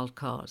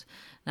Wildcard.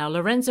 Now,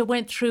 Lorenza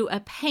went through a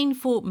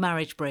painful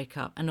marriage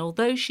breakup, and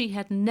although she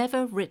had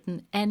never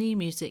written any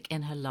music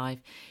in her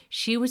life,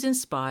 she was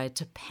inspired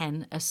to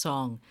pen a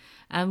song.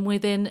 And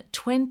within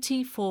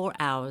 24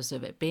 hours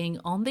of it being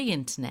on the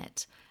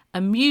internet, a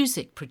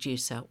music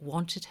producer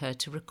wanted her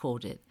to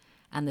record it.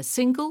 And the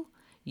single,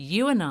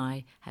 You and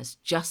I, has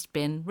just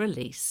been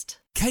released.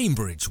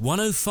 Cambridge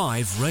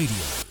 105 Radio.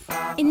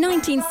 In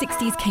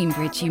 1960s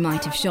Cambridge, you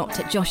might have shopped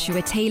at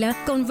Joshua Taylor,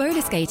 gone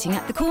roller skating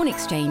at the Corn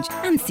Exchange,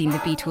 and seen the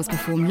Beatles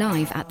perform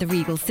live at the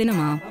Regal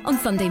Cinema. On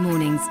Sunday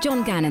mornings,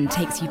 John Gannon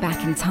takes you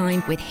back in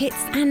time with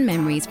hits and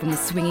memories from the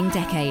swinging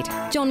decade.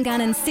 John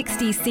Gannon's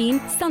 60s Scene,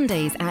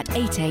 Sundays at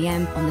 8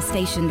 a.m. on the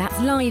station that's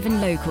live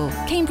and local,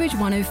 Cambridge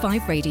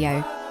 105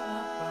 Radio.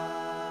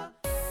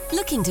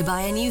 Looking to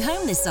buy a new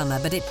home this summer,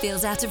 but it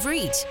feels out of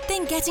reach?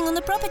 Think getting on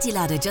the property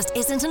ladder just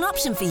isn't an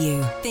option for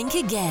you? Think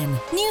again.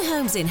 New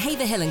homes in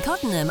Haverhill and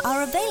Cottenham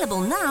are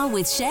available now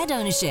with shared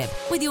ownership,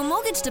 with your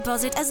mortgage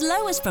deposit as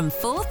low as from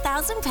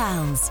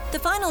 £4,000. The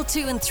final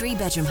 2 and 3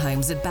 bedroom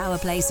homes at Bower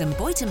Place and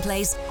Boyton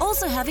Place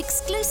also have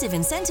exclusive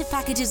incentive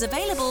packages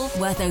available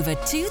worth over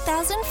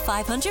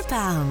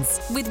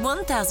 £2,500. With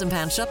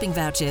 £1,000 shopping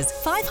vouchers,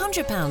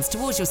 £500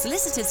 towards your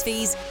solicitor's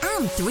fees,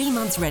 and 3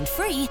 months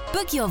rent-free,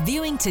 book your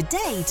viewing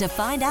today to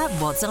find out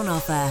what's on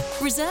offer.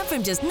 Reserve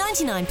from just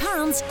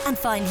 £99 and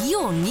find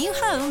your new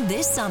home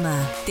this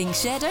summer. Think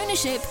shared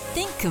ownership,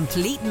 think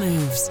complete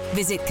moves.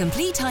 Visit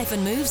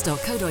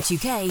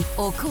complete-moves.co.uk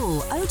or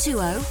call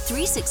 020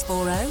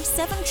 3640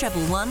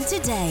 7111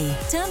 today.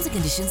 Terms and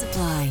conditions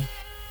apply.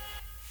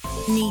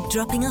 Need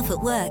dropping off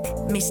at work?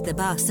 Missed the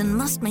bus and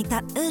must make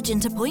that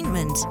urgent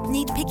appointment?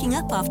 Need picking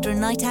up after a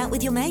night out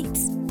with your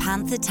mates?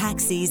 Panther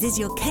Taxis is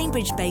your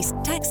Cambridge-based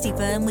taxi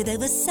firm with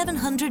over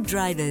 700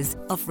 drivers,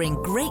 offering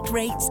great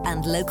rates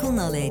and local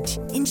knowledge,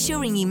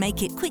 ensuring you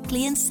make it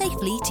quickly and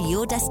safely to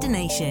your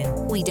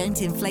destination. We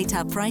don't inflate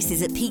our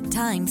prices at peak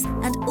times,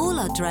 and all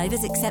our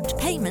drivers accept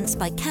payments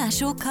by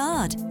cash or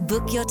card.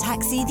 Book your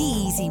taxi the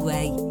easy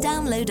way.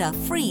 Download our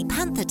free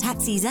Panther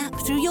Taxis app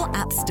through your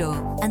app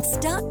store and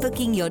start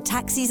booking your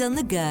taxis on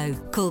the go.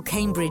 Call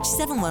Cambridge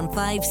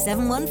 715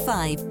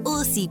 715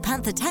 or see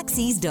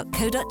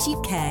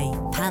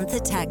panthertaxis.co.uk. Panther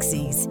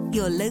Taxis,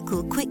 your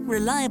local, quick,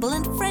 reliable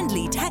and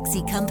friendly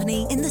taxi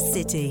company in the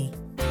city.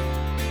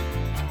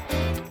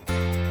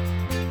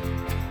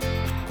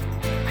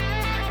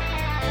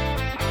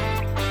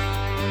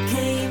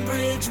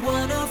 Cambridge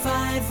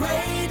 105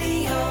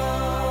 Radio.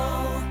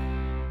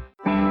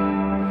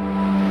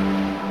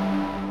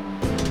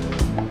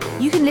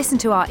 You can listen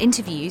to our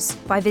interviews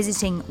by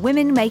visiting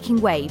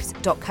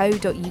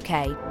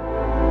womenmakingwaves.co.uk.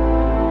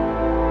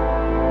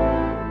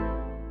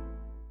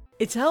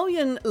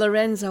 Italian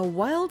Lorenza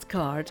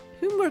Wildcard,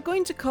 whom we're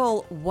going to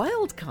call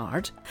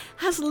Wildcard,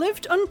 has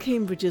lived on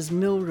Cambridge's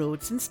Mill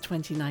Road since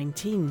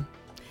 2019.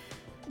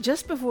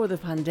 Just before the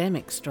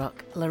pandemic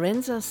struck,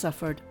 Lorenza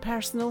suffered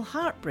personal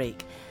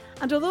heartbreak,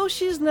 and although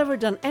she's never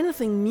done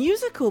anything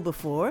musical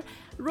before,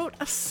 wrote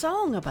a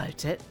song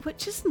about it,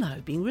 which is now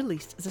being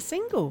released as a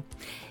single.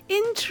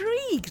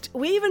 Intrigued,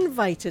 we've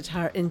invited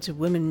her into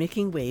Women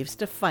Making Waves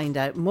to find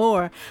out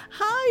more.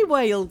 Hi,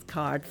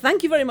 Wildcard.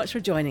 Thank you very much for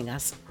joining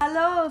us.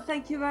 Hello,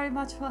 thank you very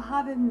much for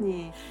having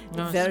me.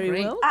 Very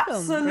welcome.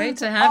 Absolute Great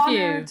to have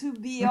honor you. to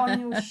be on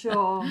your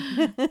show.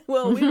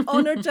 Well, we're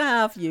honoured to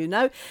have you.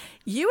 Now,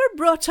 you were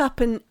brought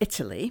up in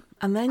Italy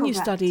and then you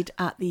Correct. studied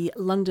at the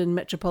London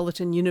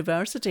Metropolitan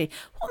University.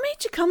 What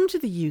made you come to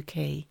the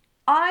UK?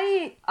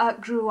 I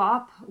grew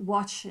up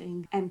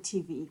watching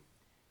MTV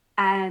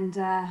and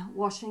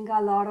watching a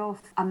lot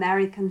of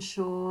American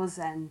shows,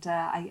 and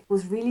I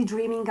was really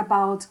dreaming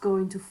about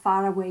going to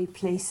faraway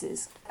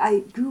places.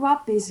 I grew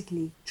up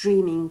basically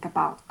dreaming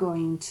about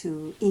going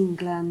to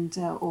England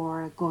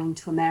or going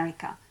to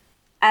America.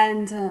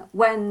 And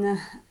when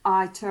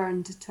I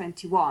turned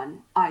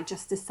 21, I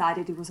just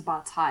decided it was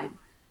about time.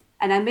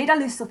 And I made a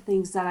list of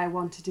things that I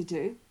wanted to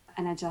do,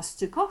 and I just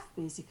took off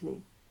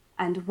basically.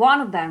 And one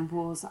of them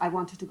was I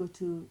wanted to go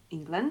to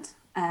England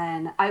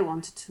and I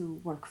wanted to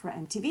work for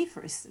MTV,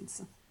 for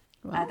instance.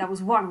 Wow. That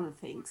was one of the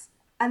things.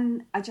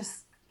 And I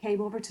just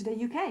came over to the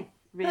UK,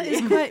 really. That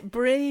is quite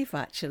brave,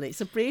 actually. It's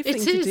a brave thing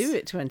to do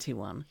at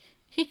 21.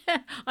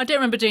 Yeah, I don't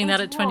remember doing that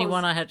It at 21,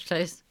 was. I had to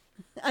say.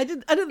 I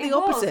did the It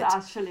opposite. was,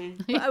 actually.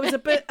 But I was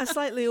a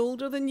slightly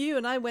older than you,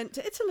 and I went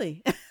to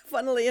Italy,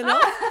 funnily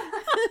enough.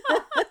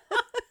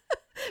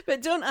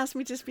 But don't ask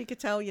me to speak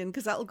Italian,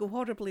 because that'll go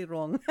horribly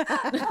wrong.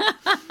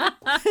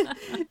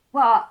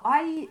 Well,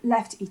 I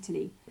left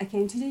Italy. I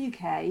came to the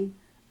UK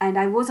and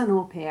I was an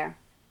au pair.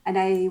 And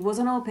I was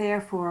an au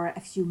pair for a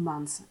few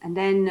months. And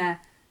then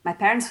my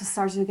parents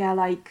started to get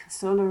like,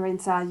 so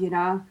Lorenza, you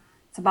know,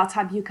 it's about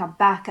time you come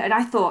back. And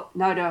I thought,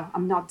 no,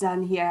 I'm not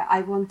done here.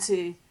 I want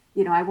to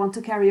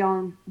carry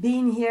on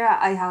being here.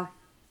 I have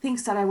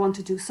things that I want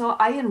to do. So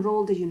I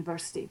enrolled at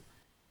university.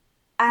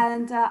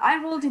 And I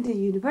enrolled in the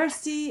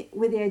university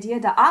with the idea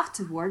that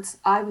afterwards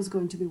I was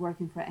going to be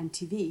working for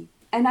MTV.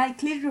 And I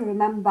clearly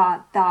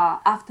remember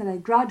that after I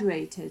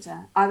graduated,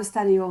 I was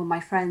telling all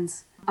my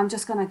friends, I'm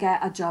just going to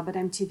get a job at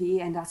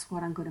MTV and that's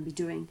what I'm going to be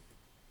doing.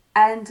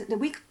 And the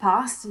week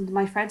passed and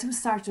my friends would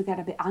start to get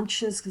a bit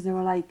anxious because they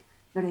were like,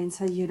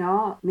 Lorenza, you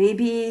know,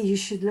 maybe you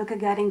should look at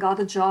getting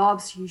other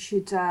jobs. You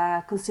should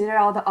consider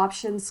other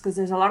options because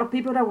there's a lot of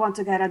people that want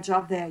to get a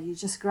job there. You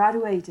just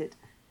graduated.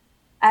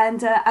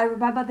 And I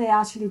remember they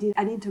actually did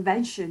an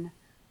intervention.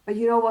 But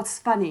you know what's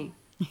funny?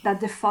 That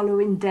the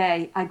following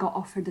day I got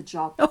offered a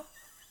job. Oh.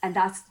 And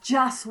that's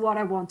just what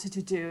I wanted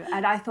to do.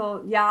 And I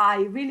thought, yeah, I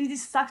really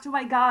just stuck to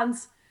my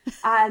guns.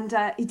 And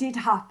it did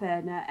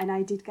happen. And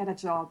I did get a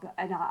job.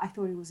 And I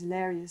thought it was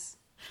hilarious.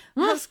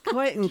 That's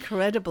quite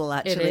incredible,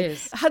 actually. It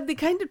is. Had they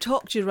kind of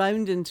talked you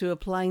round into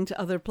applying to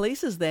other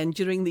places then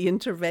during the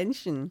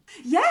intervention?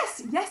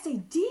 Yes, they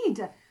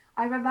did.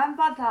 I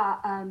remember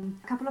that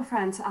a couple of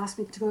friends asked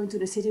me to go into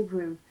the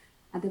Citigroup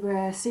And they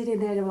were sitting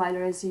there, they were like,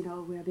 Liz, you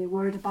know, we're a bit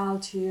worried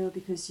about you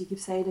because you keep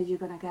saying that you're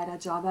going to get a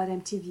job at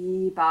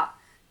MTV, but,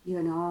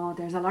 you know,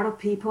 there's a lot of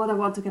people that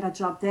want to get a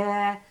job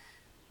there.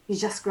 You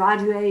just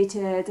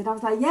graduated. And I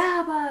was like,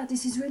 yeah, but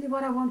this is really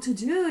what I want to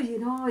do, you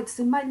know, it's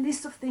in my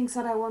list of things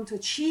that I want to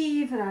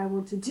achieve and I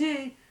want to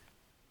do.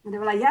 And they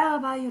were like, yeah,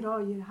 but, you know,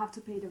 you have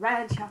to pay the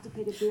rent, you have to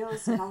pay the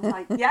bills. And I was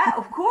like, yeah,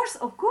 of course.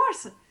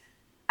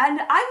 And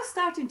I was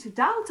starting to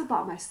doubt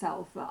about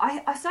myself.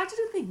 I started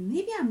to think,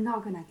 maybe I'm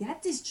not going to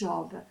get this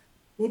job.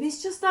 Maybe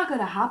it's just not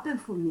going to happen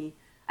for me.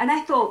 And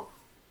I thought,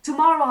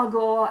 tomorrow I'll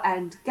go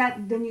and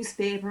get the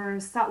newspaper,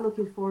 start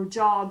looking for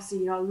jobs,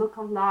 you know, look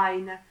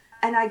online.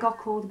 And I got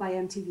called by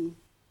MTV.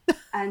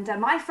 And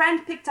my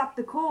friend picked up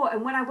the call.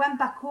 And when I went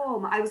back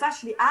home, I was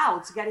actually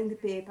out getting the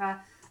paper.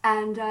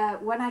 And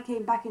when I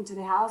came back into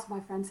the house, my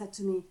friend said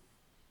to me,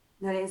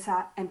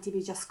 Nereza,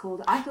 MTV just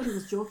called. I thought he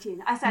was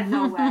joking. I said,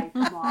 no way,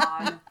 come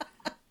on.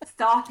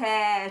 Stop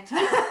it.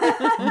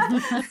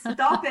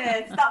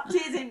 Stop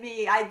teasing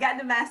me. I get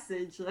the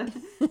message.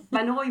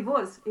 But no, it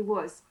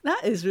was.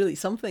 That is really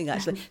something,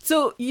 actually.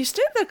 So you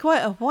stayed there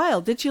quite a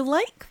while. Did you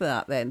like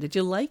that then? Did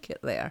you like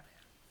it there?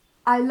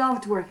 I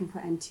loved working for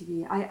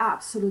MTV. I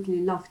absolutely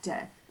loved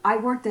it. I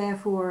worked there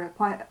for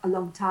quite a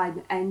long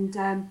time, and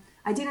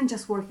I didn't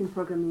just work in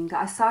programming.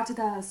 I started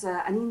as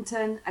an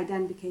intern. I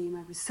then became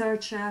a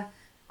researcher.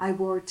 I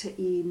worked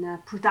in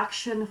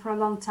production for a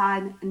long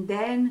time, and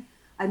then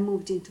I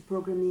moved into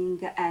programming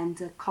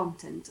and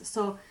content.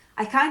 So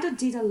I kind of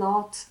did a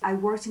lot. I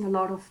worked in a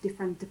lot of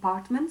different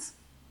departments,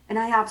 and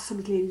I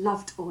absolutely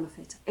loved all of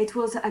it. It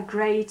was a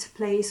great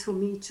place for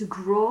me to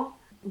grow.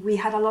 We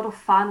had a lot of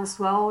fun as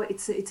well.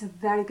 It's a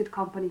very good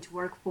company to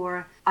work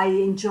for. I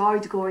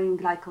enjoyed going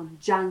like on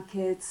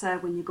junkets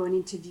when you go and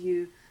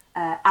interview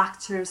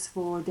actors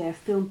for their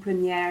film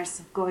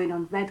premieres, going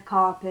on red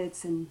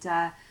carpets, and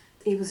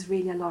it was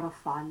really a lot of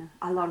fun.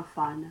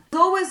 It's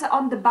always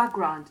on the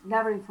background,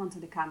 never in front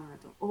of the camera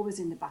though, always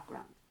in the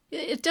background.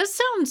 It does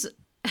sound,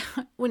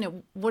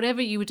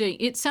 whatever you were doing,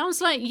 it sounds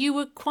like you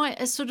were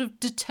quite a sort of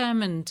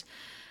determined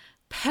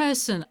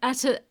person.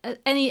 At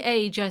any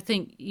age, I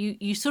think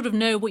you sort of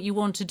know what you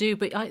want to do,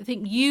 but I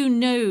think you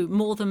know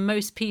more than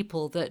most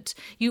people that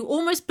you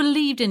almost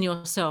believed in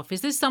yourself.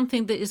 Is this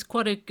something that is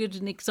quite a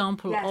good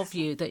example of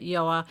you, that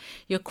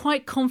you're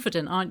quite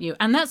confident, aren't you?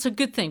 And that's a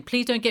good thing.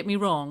 Please don't get me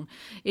wrong.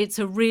 It's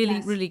a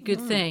really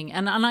good thing.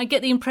 And I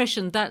get the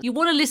impression that you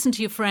want to listen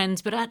to your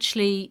friends, but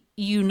actually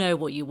you know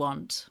what you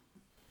want.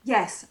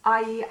 Yes,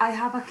 I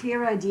have a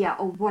clear idea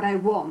of what I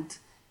want,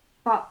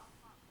 but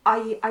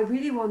I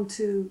really want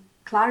to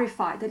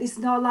clarify that it's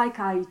not like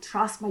I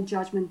trust my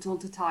judgment all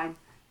the time.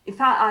 In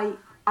fact,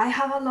 I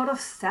have a lot of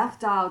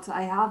self-doubt.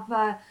 I have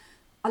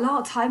a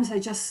lot of times I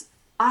just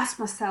ask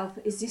myself,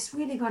 is this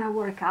really going to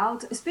work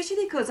out?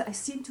 Especially because I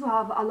seem to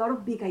have a lot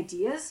of big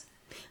ideas.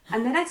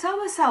 And then I tell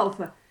myself,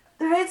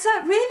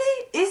 Nereza,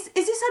 really? Is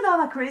this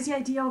another crazy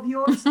idea of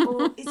yours?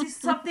 Or is this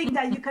something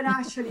that you can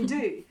actually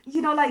do?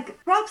 You know,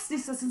 like, perhaps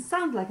this doesn't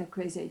sound like a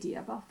crazy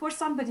idea, but for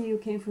somebody who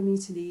came from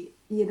Italy,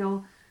 you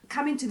know,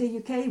 coming to the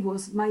UK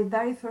was my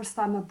very first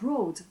time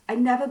abroad.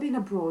 I'd never been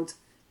abroad.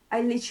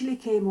 I literally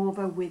came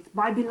over with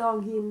my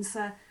belongings,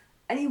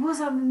 and it was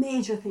a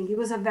major thing. It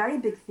was a very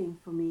big thing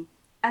for me.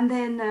 And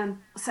then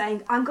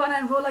saying, I'm going to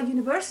enroll at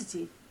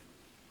university.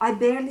 I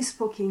barely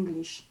spoke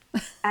English.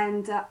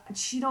 And,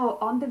 you know,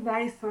 on the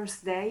very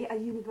first day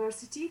at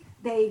university,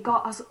 they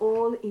got us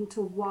all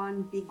into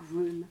one big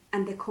room,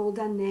 and they called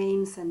our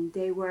names, and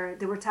they were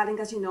telling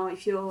us, you know,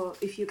 if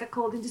you get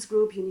called in this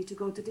group, you need to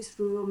go to this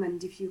room,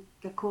 and if you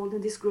get called in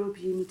this group,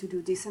 you need to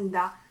do this and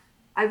that.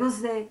 I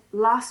was the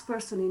last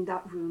person in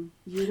that room.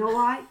 You know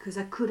why? Because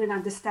I couldn't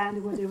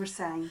understand what they were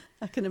saying.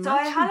 I can imagine. So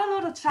I had a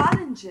lot of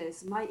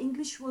challenges. My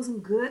English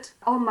wasn't good.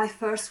 On my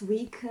first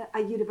week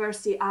at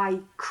university,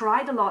 I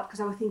cried a lot because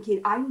I was thinking,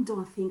 I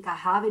don't think I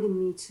have it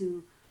in me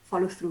to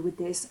follow through with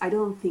this. I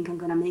don't think I'm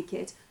going to make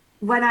it.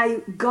 When I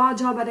got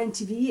a job at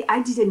MTV,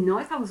 I didn't know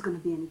if I was going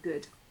to be any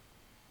good.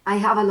 I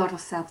have a lot of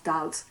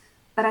self-doubt.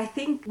 But I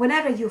think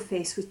whenever you're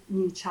faced with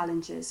new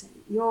challenges,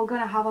 you're going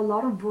to have a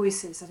lot of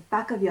voices at the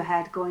back of your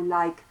head going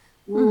like,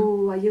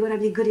 ooh, are you going to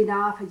be good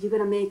enough? Are you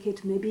going to make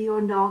it? Maybe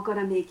you're not going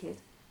to make it.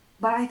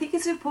 But I think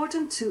it's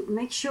important to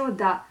make sure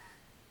that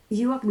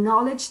you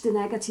acknowledge the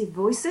negative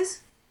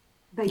voices,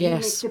 but you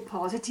make the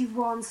positive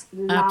ones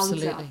louder.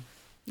 Absolutely.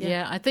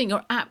 Yeah, I think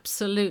you're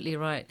absolutely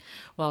right,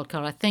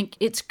 Wildcard. I think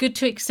it's good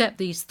to accept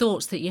these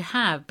thoughts that you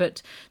have,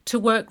 but to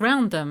work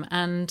around them.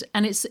 And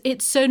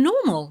it's so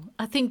normal.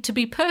 I think to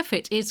be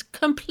perfect is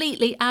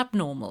completely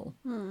abnormal.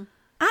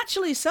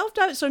 Actually,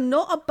 self-doubts are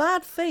not a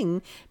bad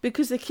thing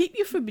because they keep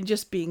you from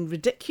just being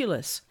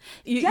ridiculous.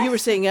 You were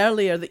saying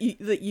earlier that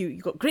you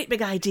got great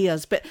big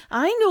ideas, but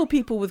I know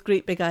people with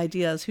great big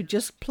ideas who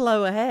just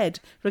plough ahead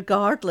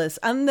regardless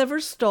and never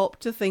stop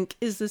to think,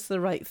 is this the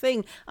right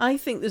thing? I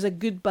think there's a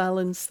good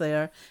balance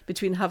there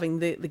between having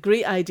the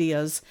great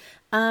ideas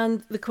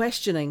and the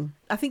questioning.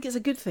 I think it's a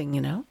good thing,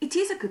 you know? It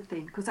is a good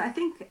thing because I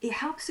think it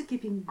helps you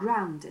keep you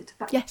grounded.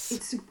 But yes,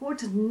 it's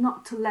important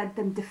not to let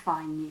them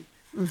define you.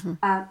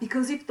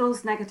 Because if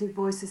those negative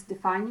voices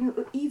define you,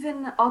 or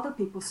even other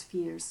people's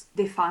fears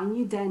define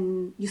you,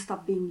 then you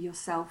stop being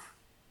yourself.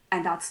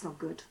 And that's not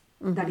good.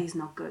 That is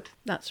not good.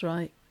 That's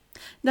right.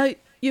 Now,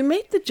 you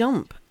made the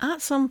jump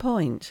at some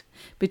point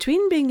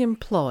between being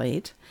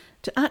employed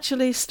to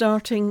actually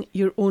starting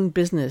your own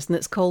business, and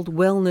it's called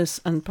Wellness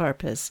and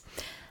Purpose.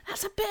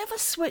 That's a bit of a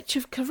switch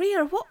of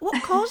career.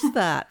 What caused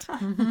that?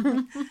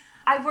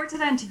 I worked at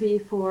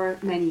NTV for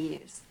many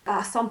years.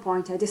 At some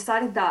point, I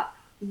decided that,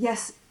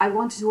 yes, I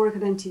wanted to work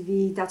at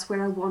NTV. That's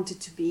where I wanted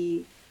to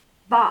be.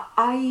 But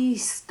I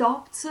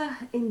stopped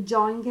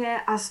enjoying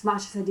it as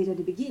much as I did at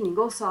the beginning.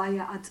 Also, I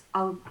had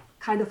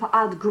kind of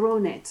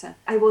outgrown it.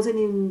 I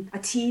wasn't a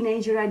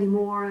teenager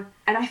anymore.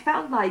 And I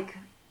felt like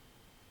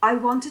I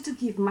wanted to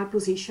give my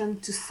position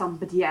to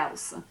somebody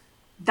else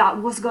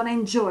that was going to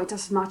enjoy it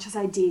as much as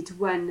I did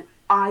when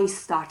I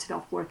started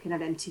off working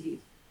at MTV.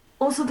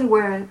 Also, there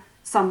were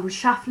some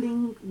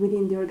reshuffling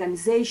within the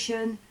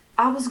organization.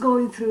 I was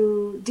going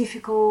through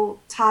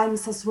difficult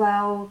times as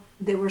well.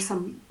 There were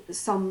some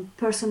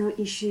personal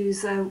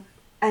issues, and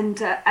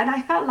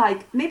I felt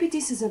like maybe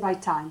this is the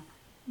right time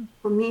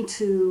for me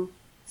to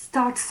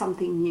start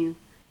something new.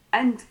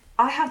 And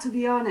I have to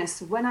be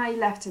honest, when I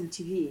left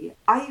MTV,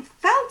 I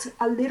felt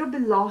a little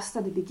bit lost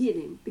at the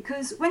beginning,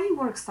 because when you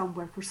work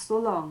somewhere for so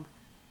long,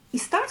 it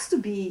starts to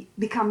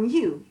become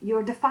you.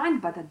 You're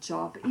defined by that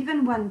job.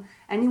 Even when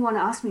anyone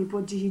asks me,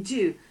 what do you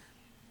do?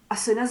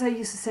 As soon as I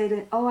used to say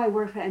that, oh, I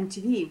work for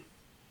MTV,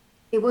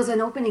 it was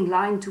an opening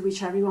line to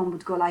which everyone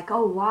would go like,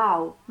 oh,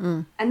 wow.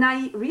 And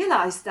I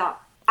realized that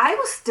I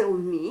was still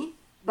me,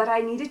 but I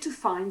needed to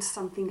find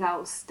something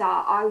else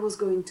that I was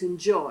going to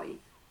enjoy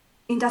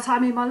in that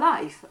time in my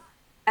life.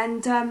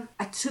 And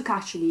I took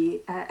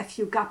actually a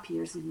few gap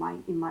years in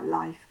my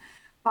life.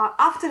 But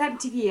after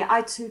MTV,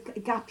 I took a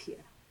gap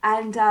year.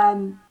 And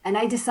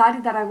I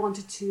decided that I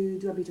wanted to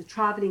do a bit of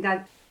traveling.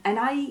 And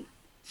I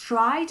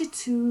tried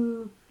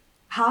to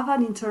have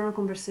an internal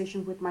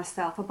conversation with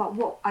myself about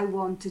what I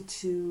wanted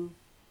to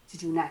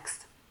do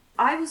next.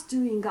 I was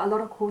doing a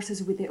lot of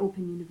courses with the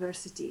Open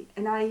University,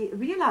 and I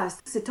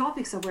realized the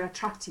topics that were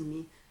attracting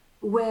me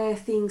were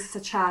things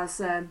such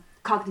as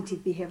cognitive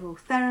behavioral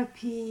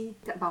therapy,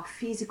 about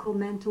physical,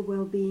 mental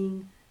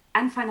well-being,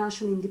 and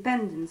financial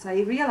independence.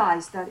 I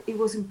realized that it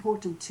was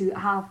important to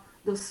have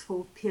those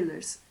 4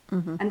 pillars.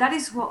 And that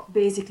is what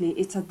basically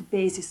it's at the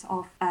basis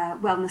of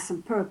Wellness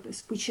and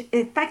Purpose, which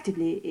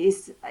effectively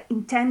is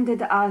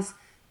intended as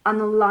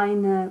an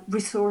online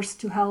resource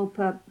to help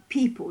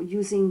people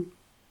using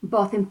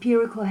both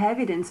empirical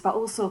evidence, but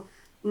also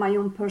my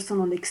own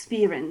personal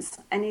experience.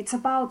 And it's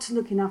about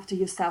looking after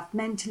yourself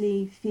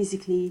mentally,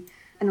 physically,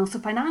 and also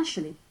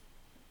financially.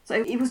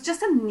 So it was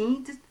just a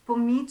need for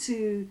me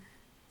to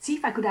see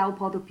if I could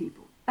help other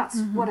people.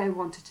 That's what I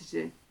wanted to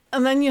do.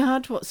 And then you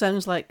had what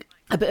sounds like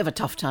a bit of a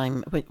tough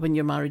time when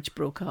your marriage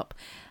broke up.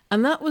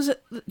 And that was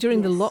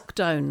during the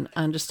lockdown,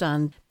 I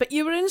understand. But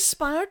you were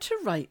inspired to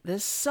write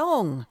this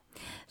song.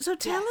 So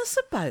tell us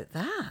about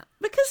that.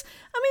 Because,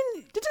 I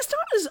mean, did it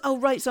start as, I'll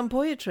write some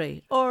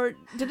poetry? Or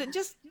did it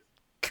just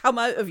come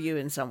out of you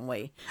in some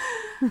way?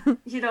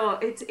 You know,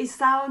 it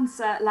sounds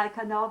like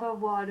another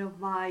one of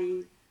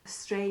my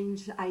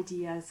strange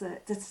ideas.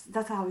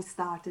 That's how it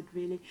started,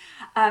 really.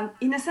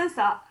 In a sense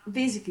that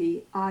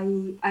basically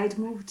I had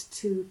moved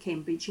to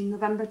Cambridge in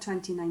November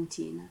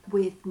 2019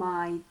 with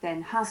my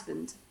then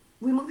husband.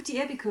 We moved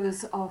here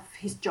because of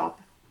his job.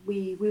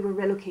 We were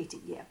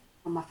relocating here.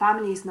 My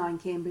family is now in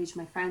Cambridge.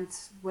 My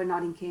friends were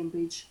not in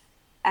Cambridge.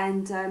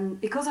 And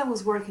because I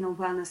was working on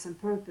Wellness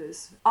and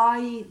Purpose,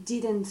 I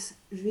didn't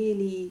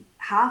really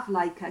have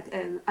like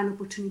an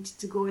opportunity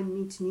to go and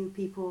meet new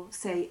people,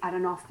 say, at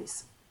an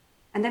office.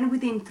 And then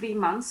within 3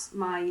 months,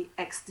 my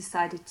ex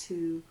decided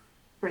to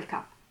break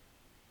up.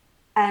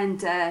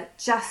 And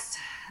just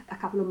a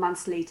couple of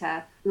months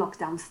later,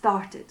 lockdown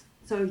started.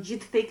 So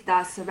you'd think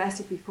that's a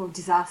recipe for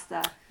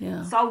disaster.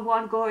 Yeah.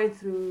 Someone going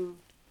through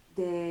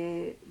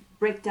the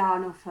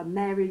breakdown of a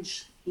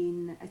marriage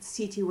in a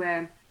city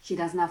where she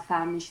doesn't have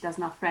family, she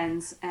doesn't have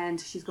friends, and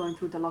she's going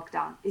through the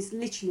lockdown. It's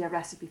literally a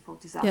recipe for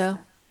disaster. Yeah.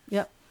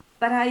 Yep.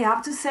 But I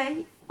have to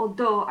say,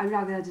 although I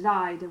rather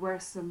deny, there were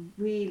some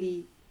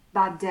really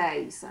bad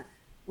days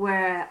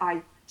where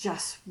I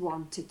just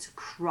wanted to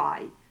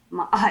cry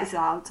my eyes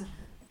out.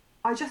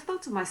 I just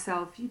thought to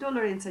myself, you know,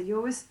 Lorenza, you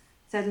always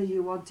said that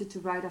you wanted to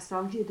write a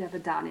song, you'd never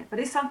done it. But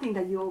it's something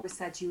that you always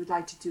said you would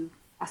like to do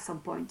at some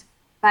point.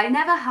 But I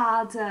never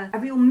had a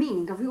real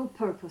meaning, a real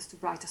purpose to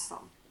write a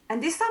song.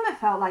 And this time I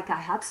felt like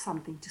I had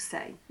something to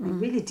say. I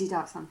really did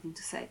have something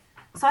to say.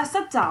 So I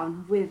sat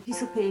down with a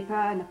piece of paper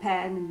and a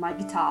pen and my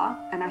guitar,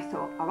 and I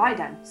thought, all right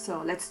then,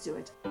 so let's do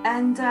it.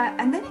 And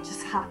then it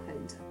just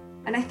happened.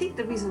 And I think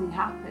the reason it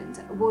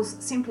happened was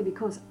simply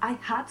because I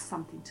had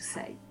something to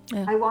say.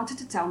 Yeah. I wanted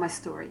to tell my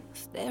story.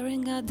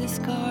 Staring at these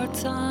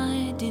cards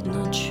I did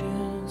not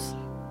choose,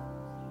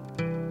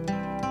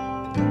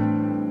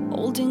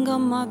 holding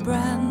on my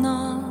breath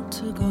not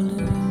to go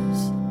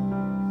loose.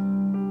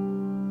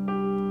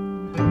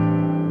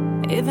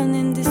 Even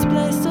in this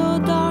place so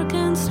dark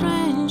and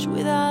strange,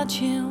 without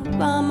without you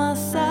by my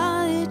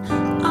side,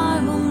 I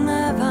will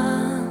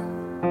never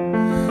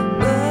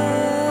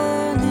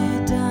burn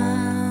it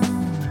down.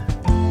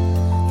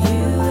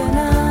 You and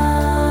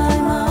I,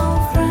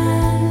 my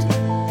friend,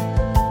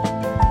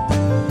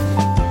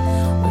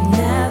 we've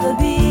never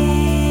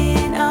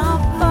been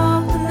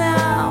apart, but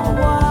now I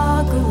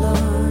walk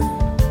alone,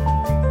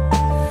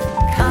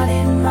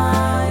 cutting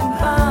my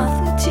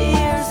path with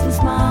tears and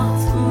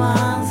smiles for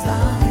miles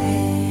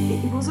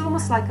away. It was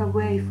almost like a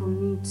way for me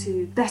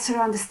to better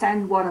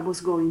understand what I was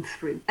going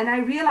through. And I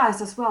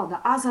realized as well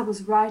that as I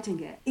was writing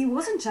it, it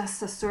wasn't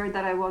just a story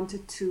that I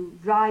wanted to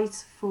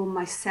write for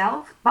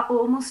myself, but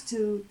almost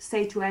to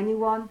say to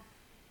anyone,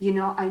 you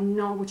know, I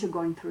know what you're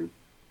going through.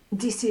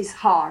 This is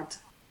hard,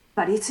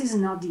 but it is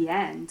not the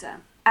end.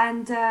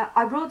 And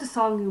I wrote the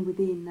song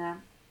within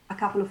a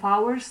couple of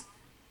hours.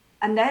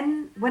 And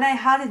then when I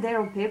had it there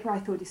on paper, I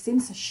thought it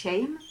seems a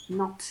shame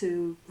not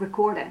to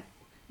record it.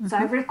 So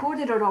I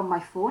recorded it on my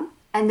phone.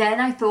 And then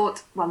I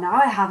thought, well, now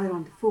I have it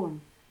on the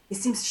phone. It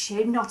seems a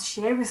shame not to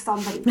share with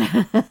somebody.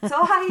 So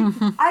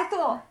I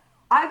thought,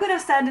 I'm going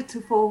to send it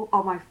to 4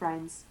 of my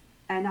friends.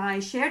 And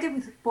I shared it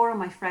with 4 of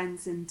my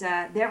friends, and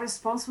their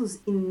response was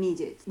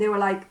immediate. They were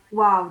like,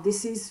 wow,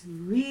 this is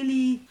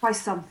really quite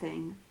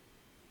something.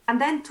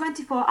 And then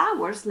 24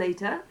 hours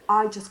later,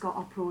 I just got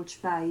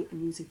approached by a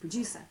music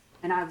producer.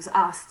 And I was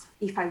asked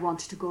if I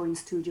wanted to go in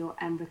studio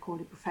and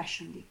record it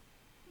professionally.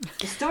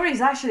 The story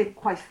is actually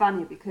quite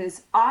funny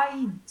because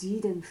I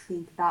didn't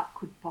think that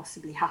could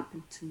possibly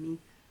happen to me.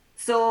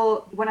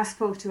 So when I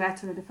spoke to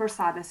Ettore the first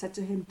time, I said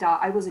to him that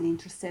I wasn't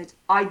interested.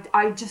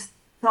 I just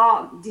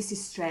thought, this is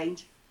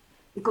strange.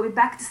 He called me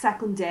back the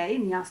second day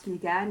and he asked me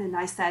again, and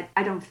I said,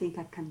 I don't think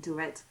I can do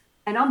it.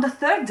 And on the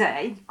third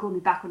day, he called me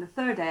back on the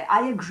third day,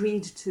 I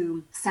agreed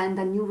to send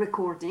a new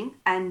recording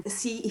and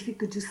see if he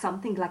could do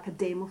something like a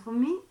demo for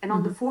me. And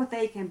on the fourth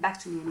day, he came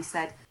back to me and he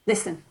said,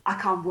 listen, I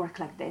can't work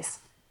like this.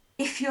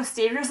 If you're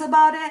serious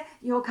about it,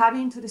 you'll come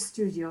into the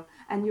studio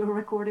and you'll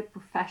record it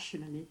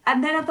professionally.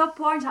 And then at that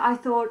point, I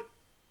thought,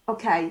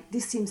 okay,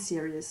 this seems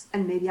serious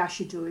and maybe I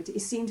should do it.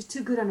 It seemed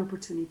too good an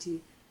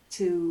opportunity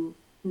to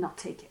not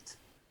take it.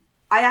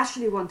 I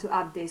actually want to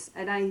add this,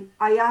 and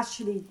I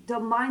actually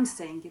don't mind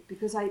saying it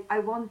because I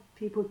want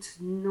people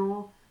to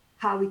know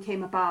how it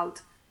came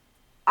about.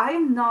 I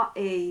am not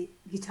a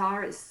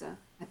guitarist.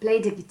 I play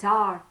the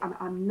guitar.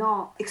 I'm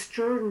not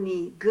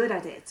extraordinarily good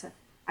at it.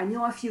 I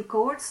know a few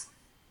chords,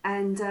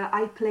 and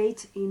I play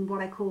it in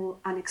what I call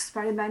an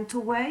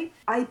experimental way.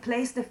 I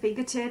place the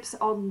fingertips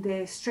on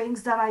the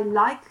strings that I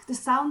like the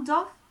sound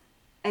of,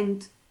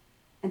 and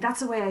that's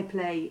the way I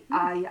play.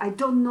 I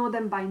don't know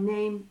them by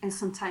name, and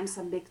sometimes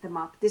I make them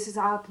up. This is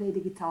how I play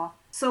the guitar.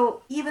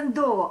 So even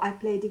though I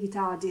play the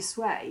guitar this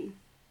way,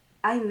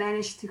 I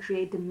managed to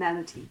create the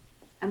melody.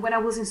 And when I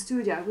was in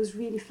studio, I was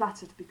really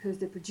flattered because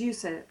the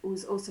producer, who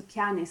was also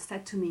pianist,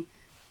 said to me,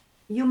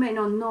 you may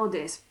not know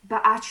this,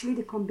 but actually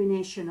the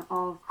combination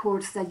of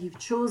chords that you've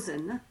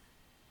chosen,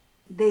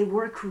 they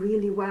work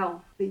really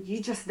well. But you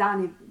just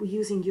done it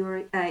using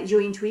your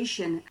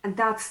intuition, and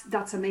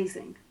that's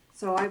amazing.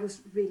 So I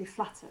was really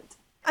flattered.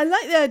 I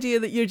like the idea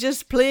that you're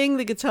just playing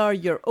the guitar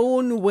your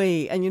own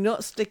way and you're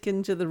not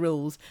sticking to the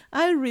rules.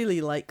 I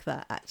really like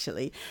that,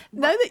 actually.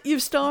 Now that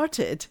you've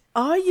started,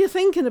 are you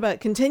thinking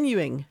about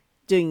continuing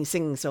doing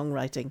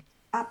sing-songwriting?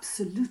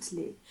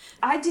 Absolutely.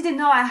 I didn't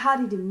know I had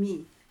it in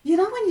me. You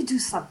know when you do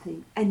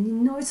something and you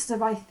know it's the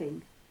right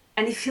thing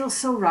and it feels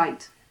so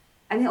right,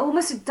 and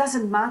it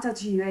doesn't matter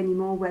to you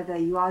anymore whether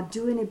you are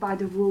doing it by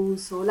the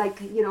rules or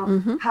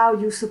how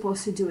you're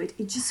supposed to do it.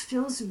 It just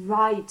feels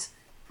right.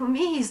 For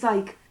me, it's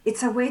like,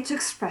 it's a way to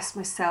express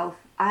myself.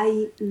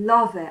 I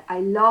love it. I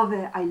love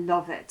it. I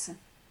love it.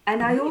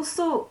 And I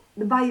also,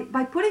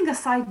 by putting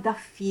aside the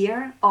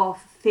fear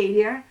of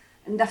failure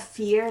and the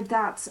fear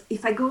that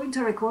if I go into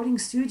a recording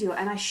studio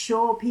and I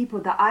show people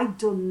that I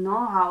don't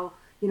know how,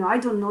 I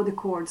don't know the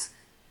chords,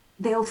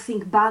 they'll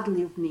think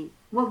badly of me.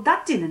 Well,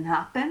 that didn't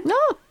happen. No.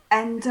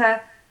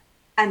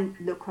 And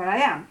look where I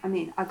am. I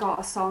mean, I got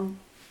a song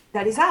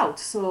that is out,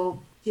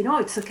 so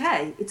it's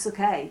okay. It's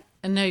okay.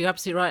 And no, you're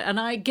absolutely right. And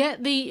I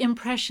get the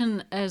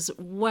impression as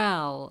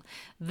well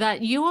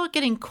that you are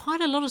getting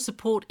quite a lot of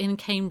support in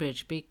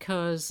Cambridge,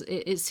 because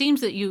it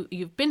seems that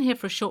you've been here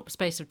for a short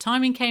space of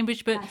time in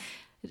Cambridge, but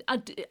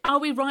are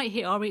we right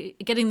here? Are we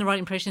getting the right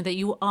impression that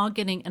you are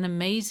getting an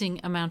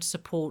amazing amount of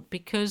support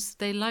because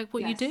they like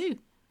what you do?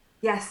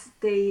 Yes,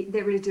 they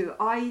really do.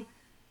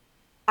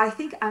 I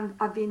think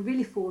I've been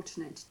really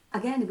fortunate.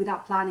 Again,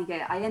 without planning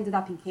it, I ended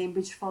up in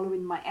Cambridge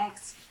following my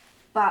ex.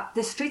 But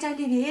the street I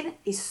live in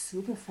is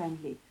super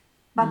friendly.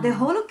 But the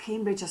whole of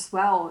Cambridge as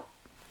well,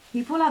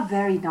 people are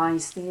very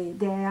nice.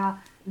 They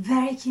are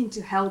very keen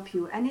to help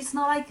you. And it's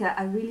not like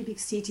a really big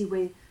city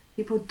where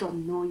people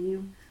don't know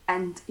you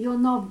and you're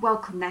not well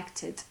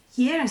connected.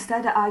 Here,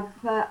 instead, I've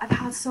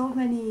had so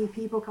many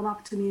people come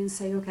up to me and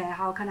say, okay,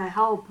 how can I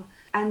help?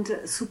 And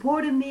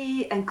supporting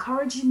me,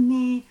 encouraging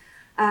me.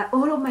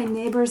 All of my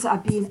neighbors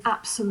have been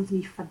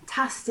absolutely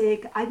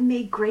fantastic. I've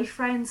made great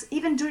friends,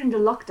 even during the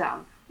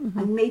lockdown.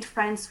 I made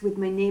friends with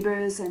my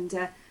neighbors,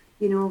 and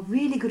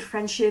really good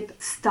friendship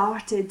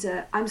started.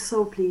 I'm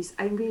so pleased.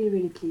 I'm really,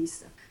 really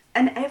pleased.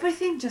 And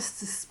everything just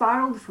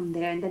spiraled from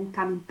there. And then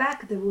coming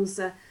back, there was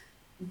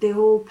the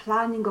whole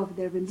planning of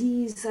the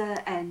release,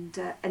 and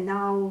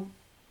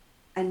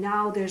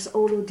now there's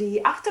all of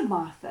the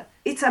aftermath.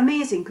 It's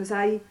amazing because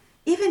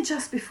even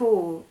just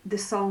before the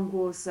song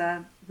was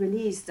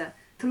released,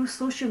 through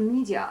social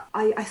media,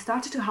 I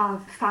started to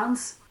have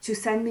fans to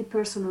send me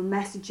personal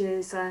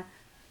messages,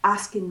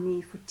 asking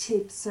me for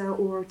tips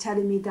or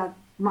telling me that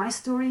my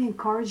story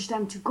encouraged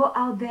them to go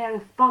out there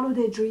and follow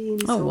their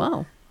dreams. Oh,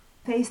 wow.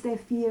 Face their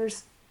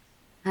fears.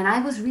 And I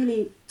was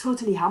really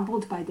totally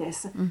humbled by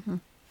this. Mm-hmm.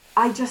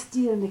 I just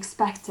didn't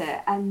expect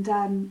it. And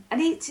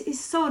it is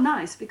so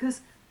nice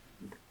because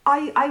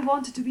I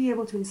wanted to be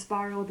able to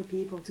inspire other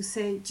people to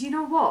say, do you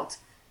know what?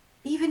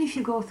 Even if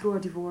you go through a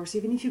divorce,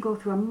 even if you go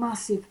through a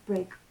massive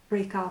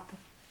breakup,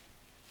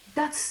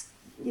 that's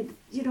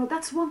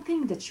one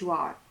thing that you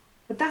are.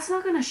 But that's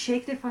not going to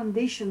shake the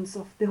foundations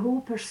of the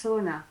whole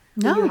persona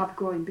that you have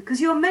going,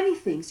 because you're many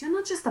things. You're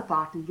not just a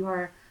partner.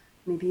 You're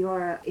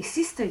a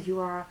sister. You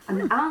are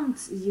an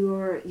aunt.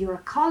 You're a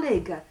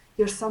colleague.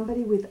 You're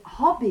somebody with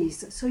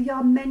hobbies. So you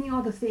are many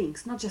other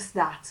things, not just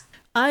that.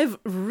 I've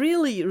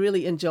really,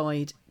 really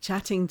enjoyed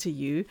chatting to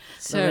you,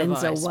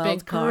 Lorenza Wildcard.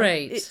 It's been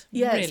great. It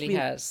really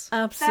has.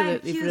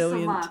 Absolutely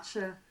brilliant. Thank you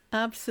so much.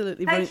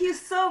 Absolutely Thank brilliant. you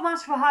so much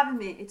for having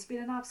me. It's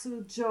been an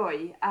absolute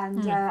joy,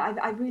 and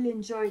I really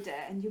enjoyed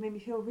it, and you made me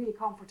feel really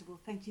comfortable.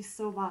 Thank you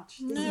so much.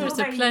 No, it's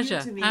a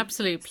pleasure.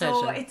 Absolute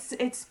pleasure. So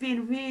it's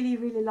been really,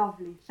 really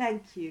lovely.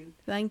 Thank you.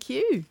 Thank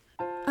you.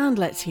 And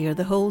let's hear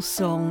the whole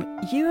song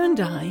You and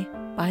I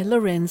by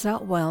Lorenza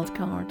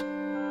Wildcard.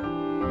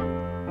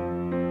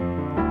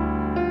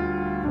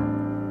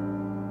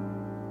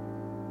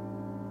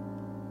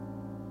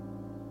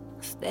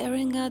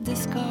 Staring at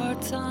these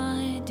cards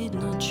I did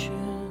not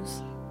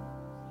choose,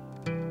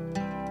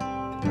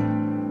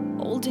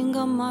 holding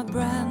on my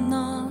breath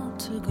not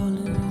to go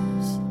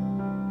loose.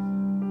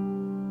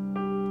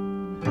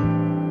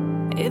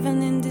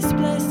 Even in this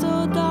place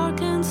so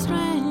dark and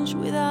strange,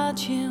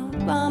 without you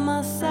by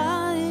my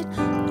side,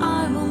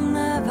 I will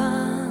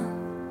never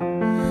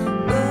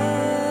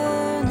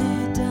burn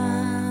it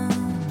down.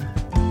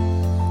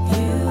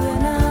 You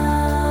and I,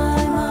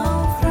 my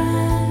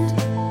friend,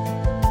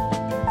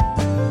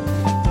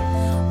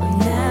 we've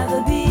never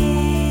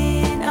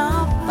been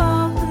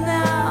apart, but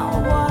now I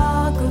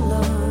walk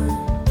alone,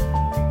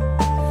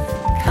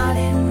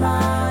 cutting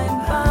my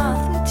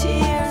path with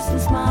tears and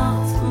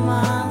smiles for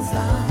miles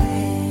away.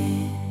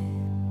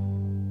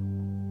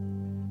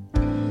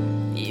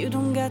 You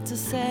don't get to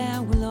say I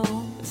will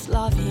always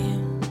love you.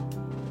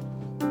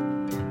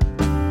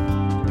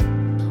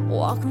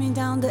 Walk me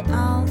down the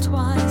aisle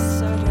twice,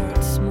 so it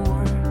hurts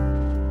more.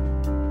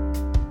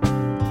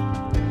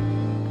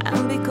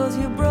 And because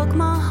you broke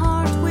my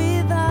heart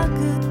with our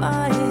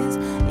goodbyes,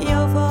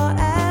 your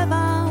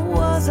forever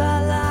was a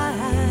lie.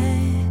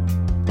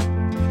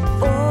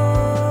 For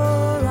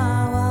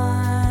a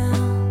while,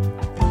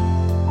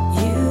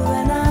 you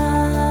and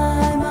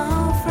I,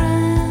 my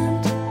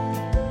friend,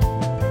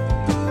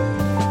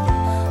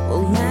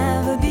 will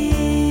never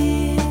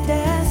be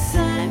the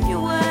same. You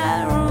were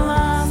a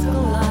mask of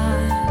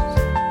light.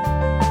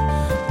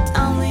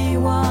 Tell me,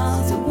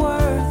 was it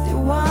worth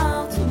your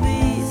while to be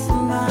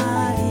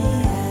somebody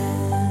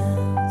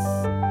else?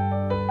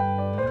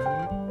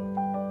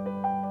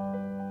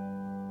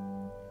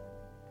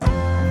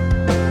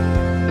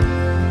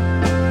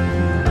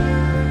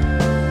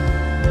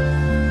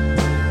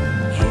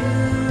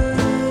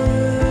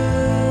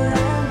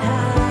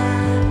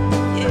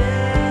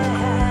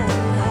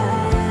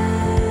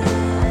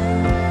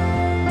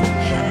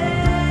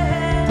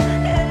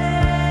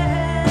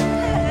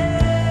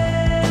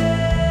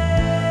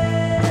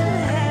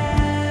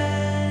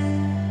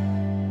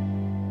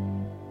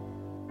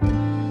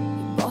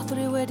 You bought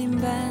 3 wedding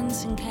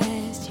bands in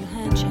case you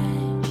had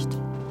changed,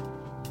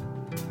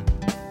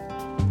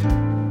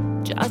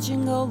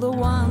 judging all the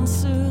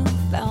ones who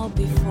fell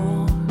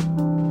before.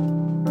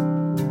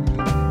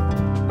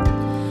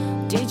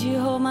 Did you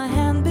hold my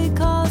hand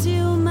because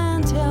you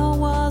meant it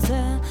was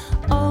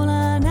all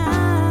an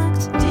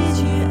act? Did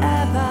you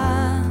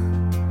ever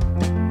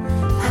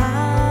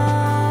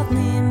have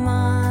me in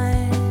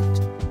mind?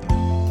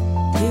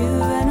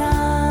 You and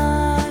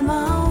I,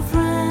 my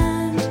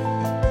friend,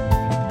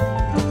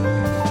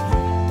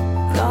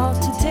 got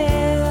the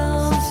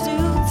tales to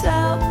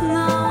tell,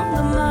 not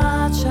the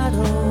much at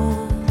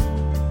all.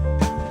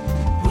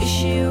 Wish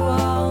you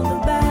all the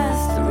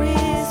best there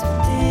is, but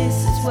this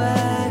is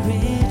where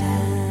it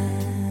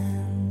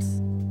ends.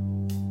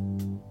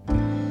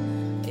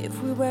 If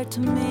we were to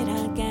meet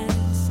again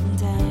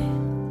someday,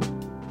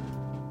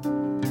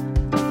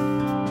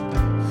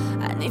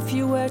 and if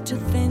you were to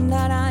think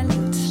that I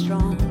looked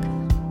strong,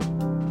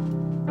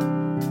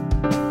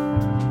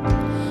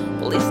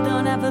 please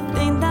don't ever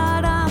think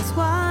that that's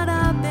what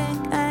I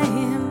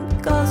became,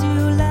 because you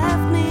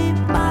left me,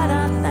 but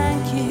I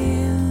thank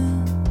you.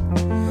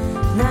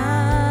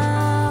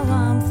 Now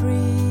I'm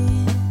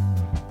free.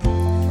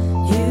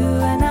 You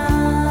and I,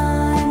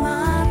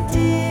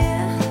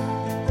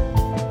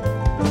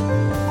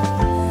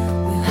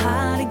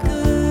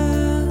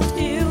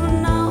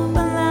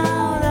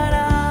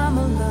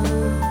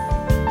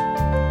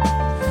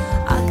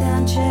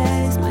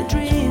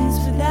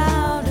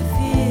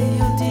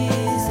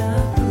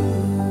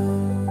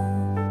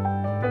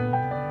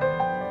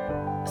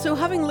 So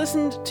having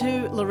listened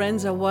to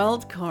Lorenza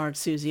Wildcard,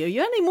 Susie, are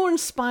you any more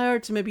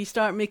inspired to maybe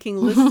start making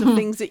lists of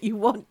things that you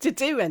want to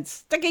do and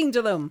sticking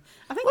to them?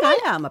 I think I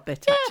am a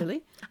bit,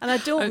 actually. And I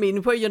don't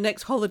mean where your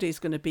next holiday is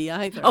going to be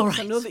either. All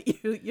right. I know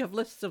that you have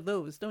lists of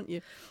those, don't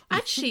you?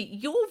 Actually,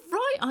 you're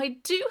right. I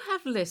do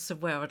have lists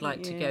of where I'd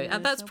like to go.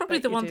 And that's I probably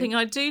bet the you one do. thing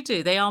I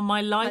do. They are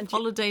my life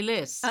holiday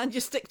lists. And you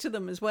stick to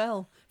them as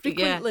well,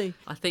 frequently. Yeah,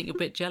 I think you're a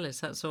bit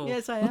jealous, that's all.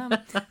 Yes, I am.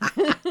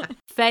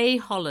 Faye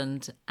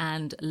Holland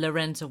and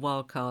Lorenza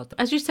Wildcard.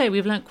 As you say,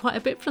 we've learnt quite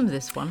a bit from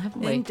this one,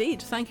 haven't we?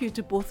 Indeed. Thank you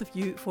to both of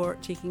you for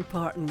taking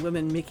part in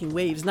Women Making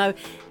Waves. Now,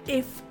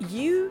 if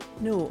you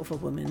know of a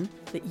woman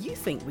that you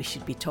think we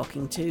should be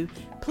talking to,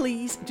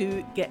 please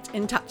do get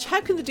in touch. How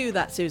can they do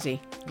that,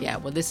 Susie? Yeah,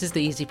 well, this is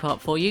the easy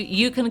part for you.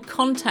 You can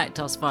contact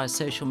us via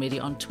social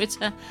media on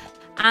Twitter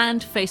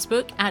and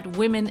Facebook at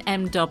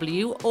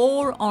WomenMW,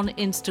 or on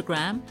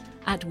Instagram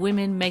at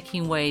Women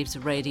Making Waves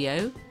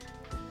Radio.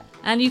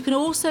 And you can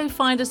also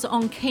find us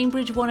on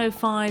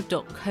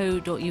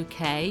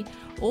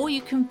cambridge105.co.uk, or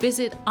you can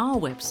visit our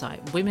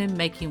website,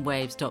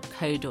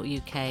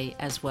 womenmakingwaves.co.uk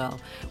as well,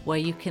 where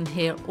you can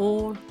hear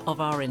all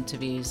of our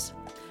interviews.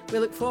 We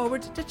look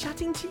forward to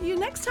chatting to you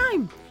next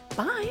time.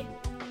 Bye.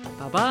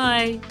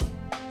 Bye-bye.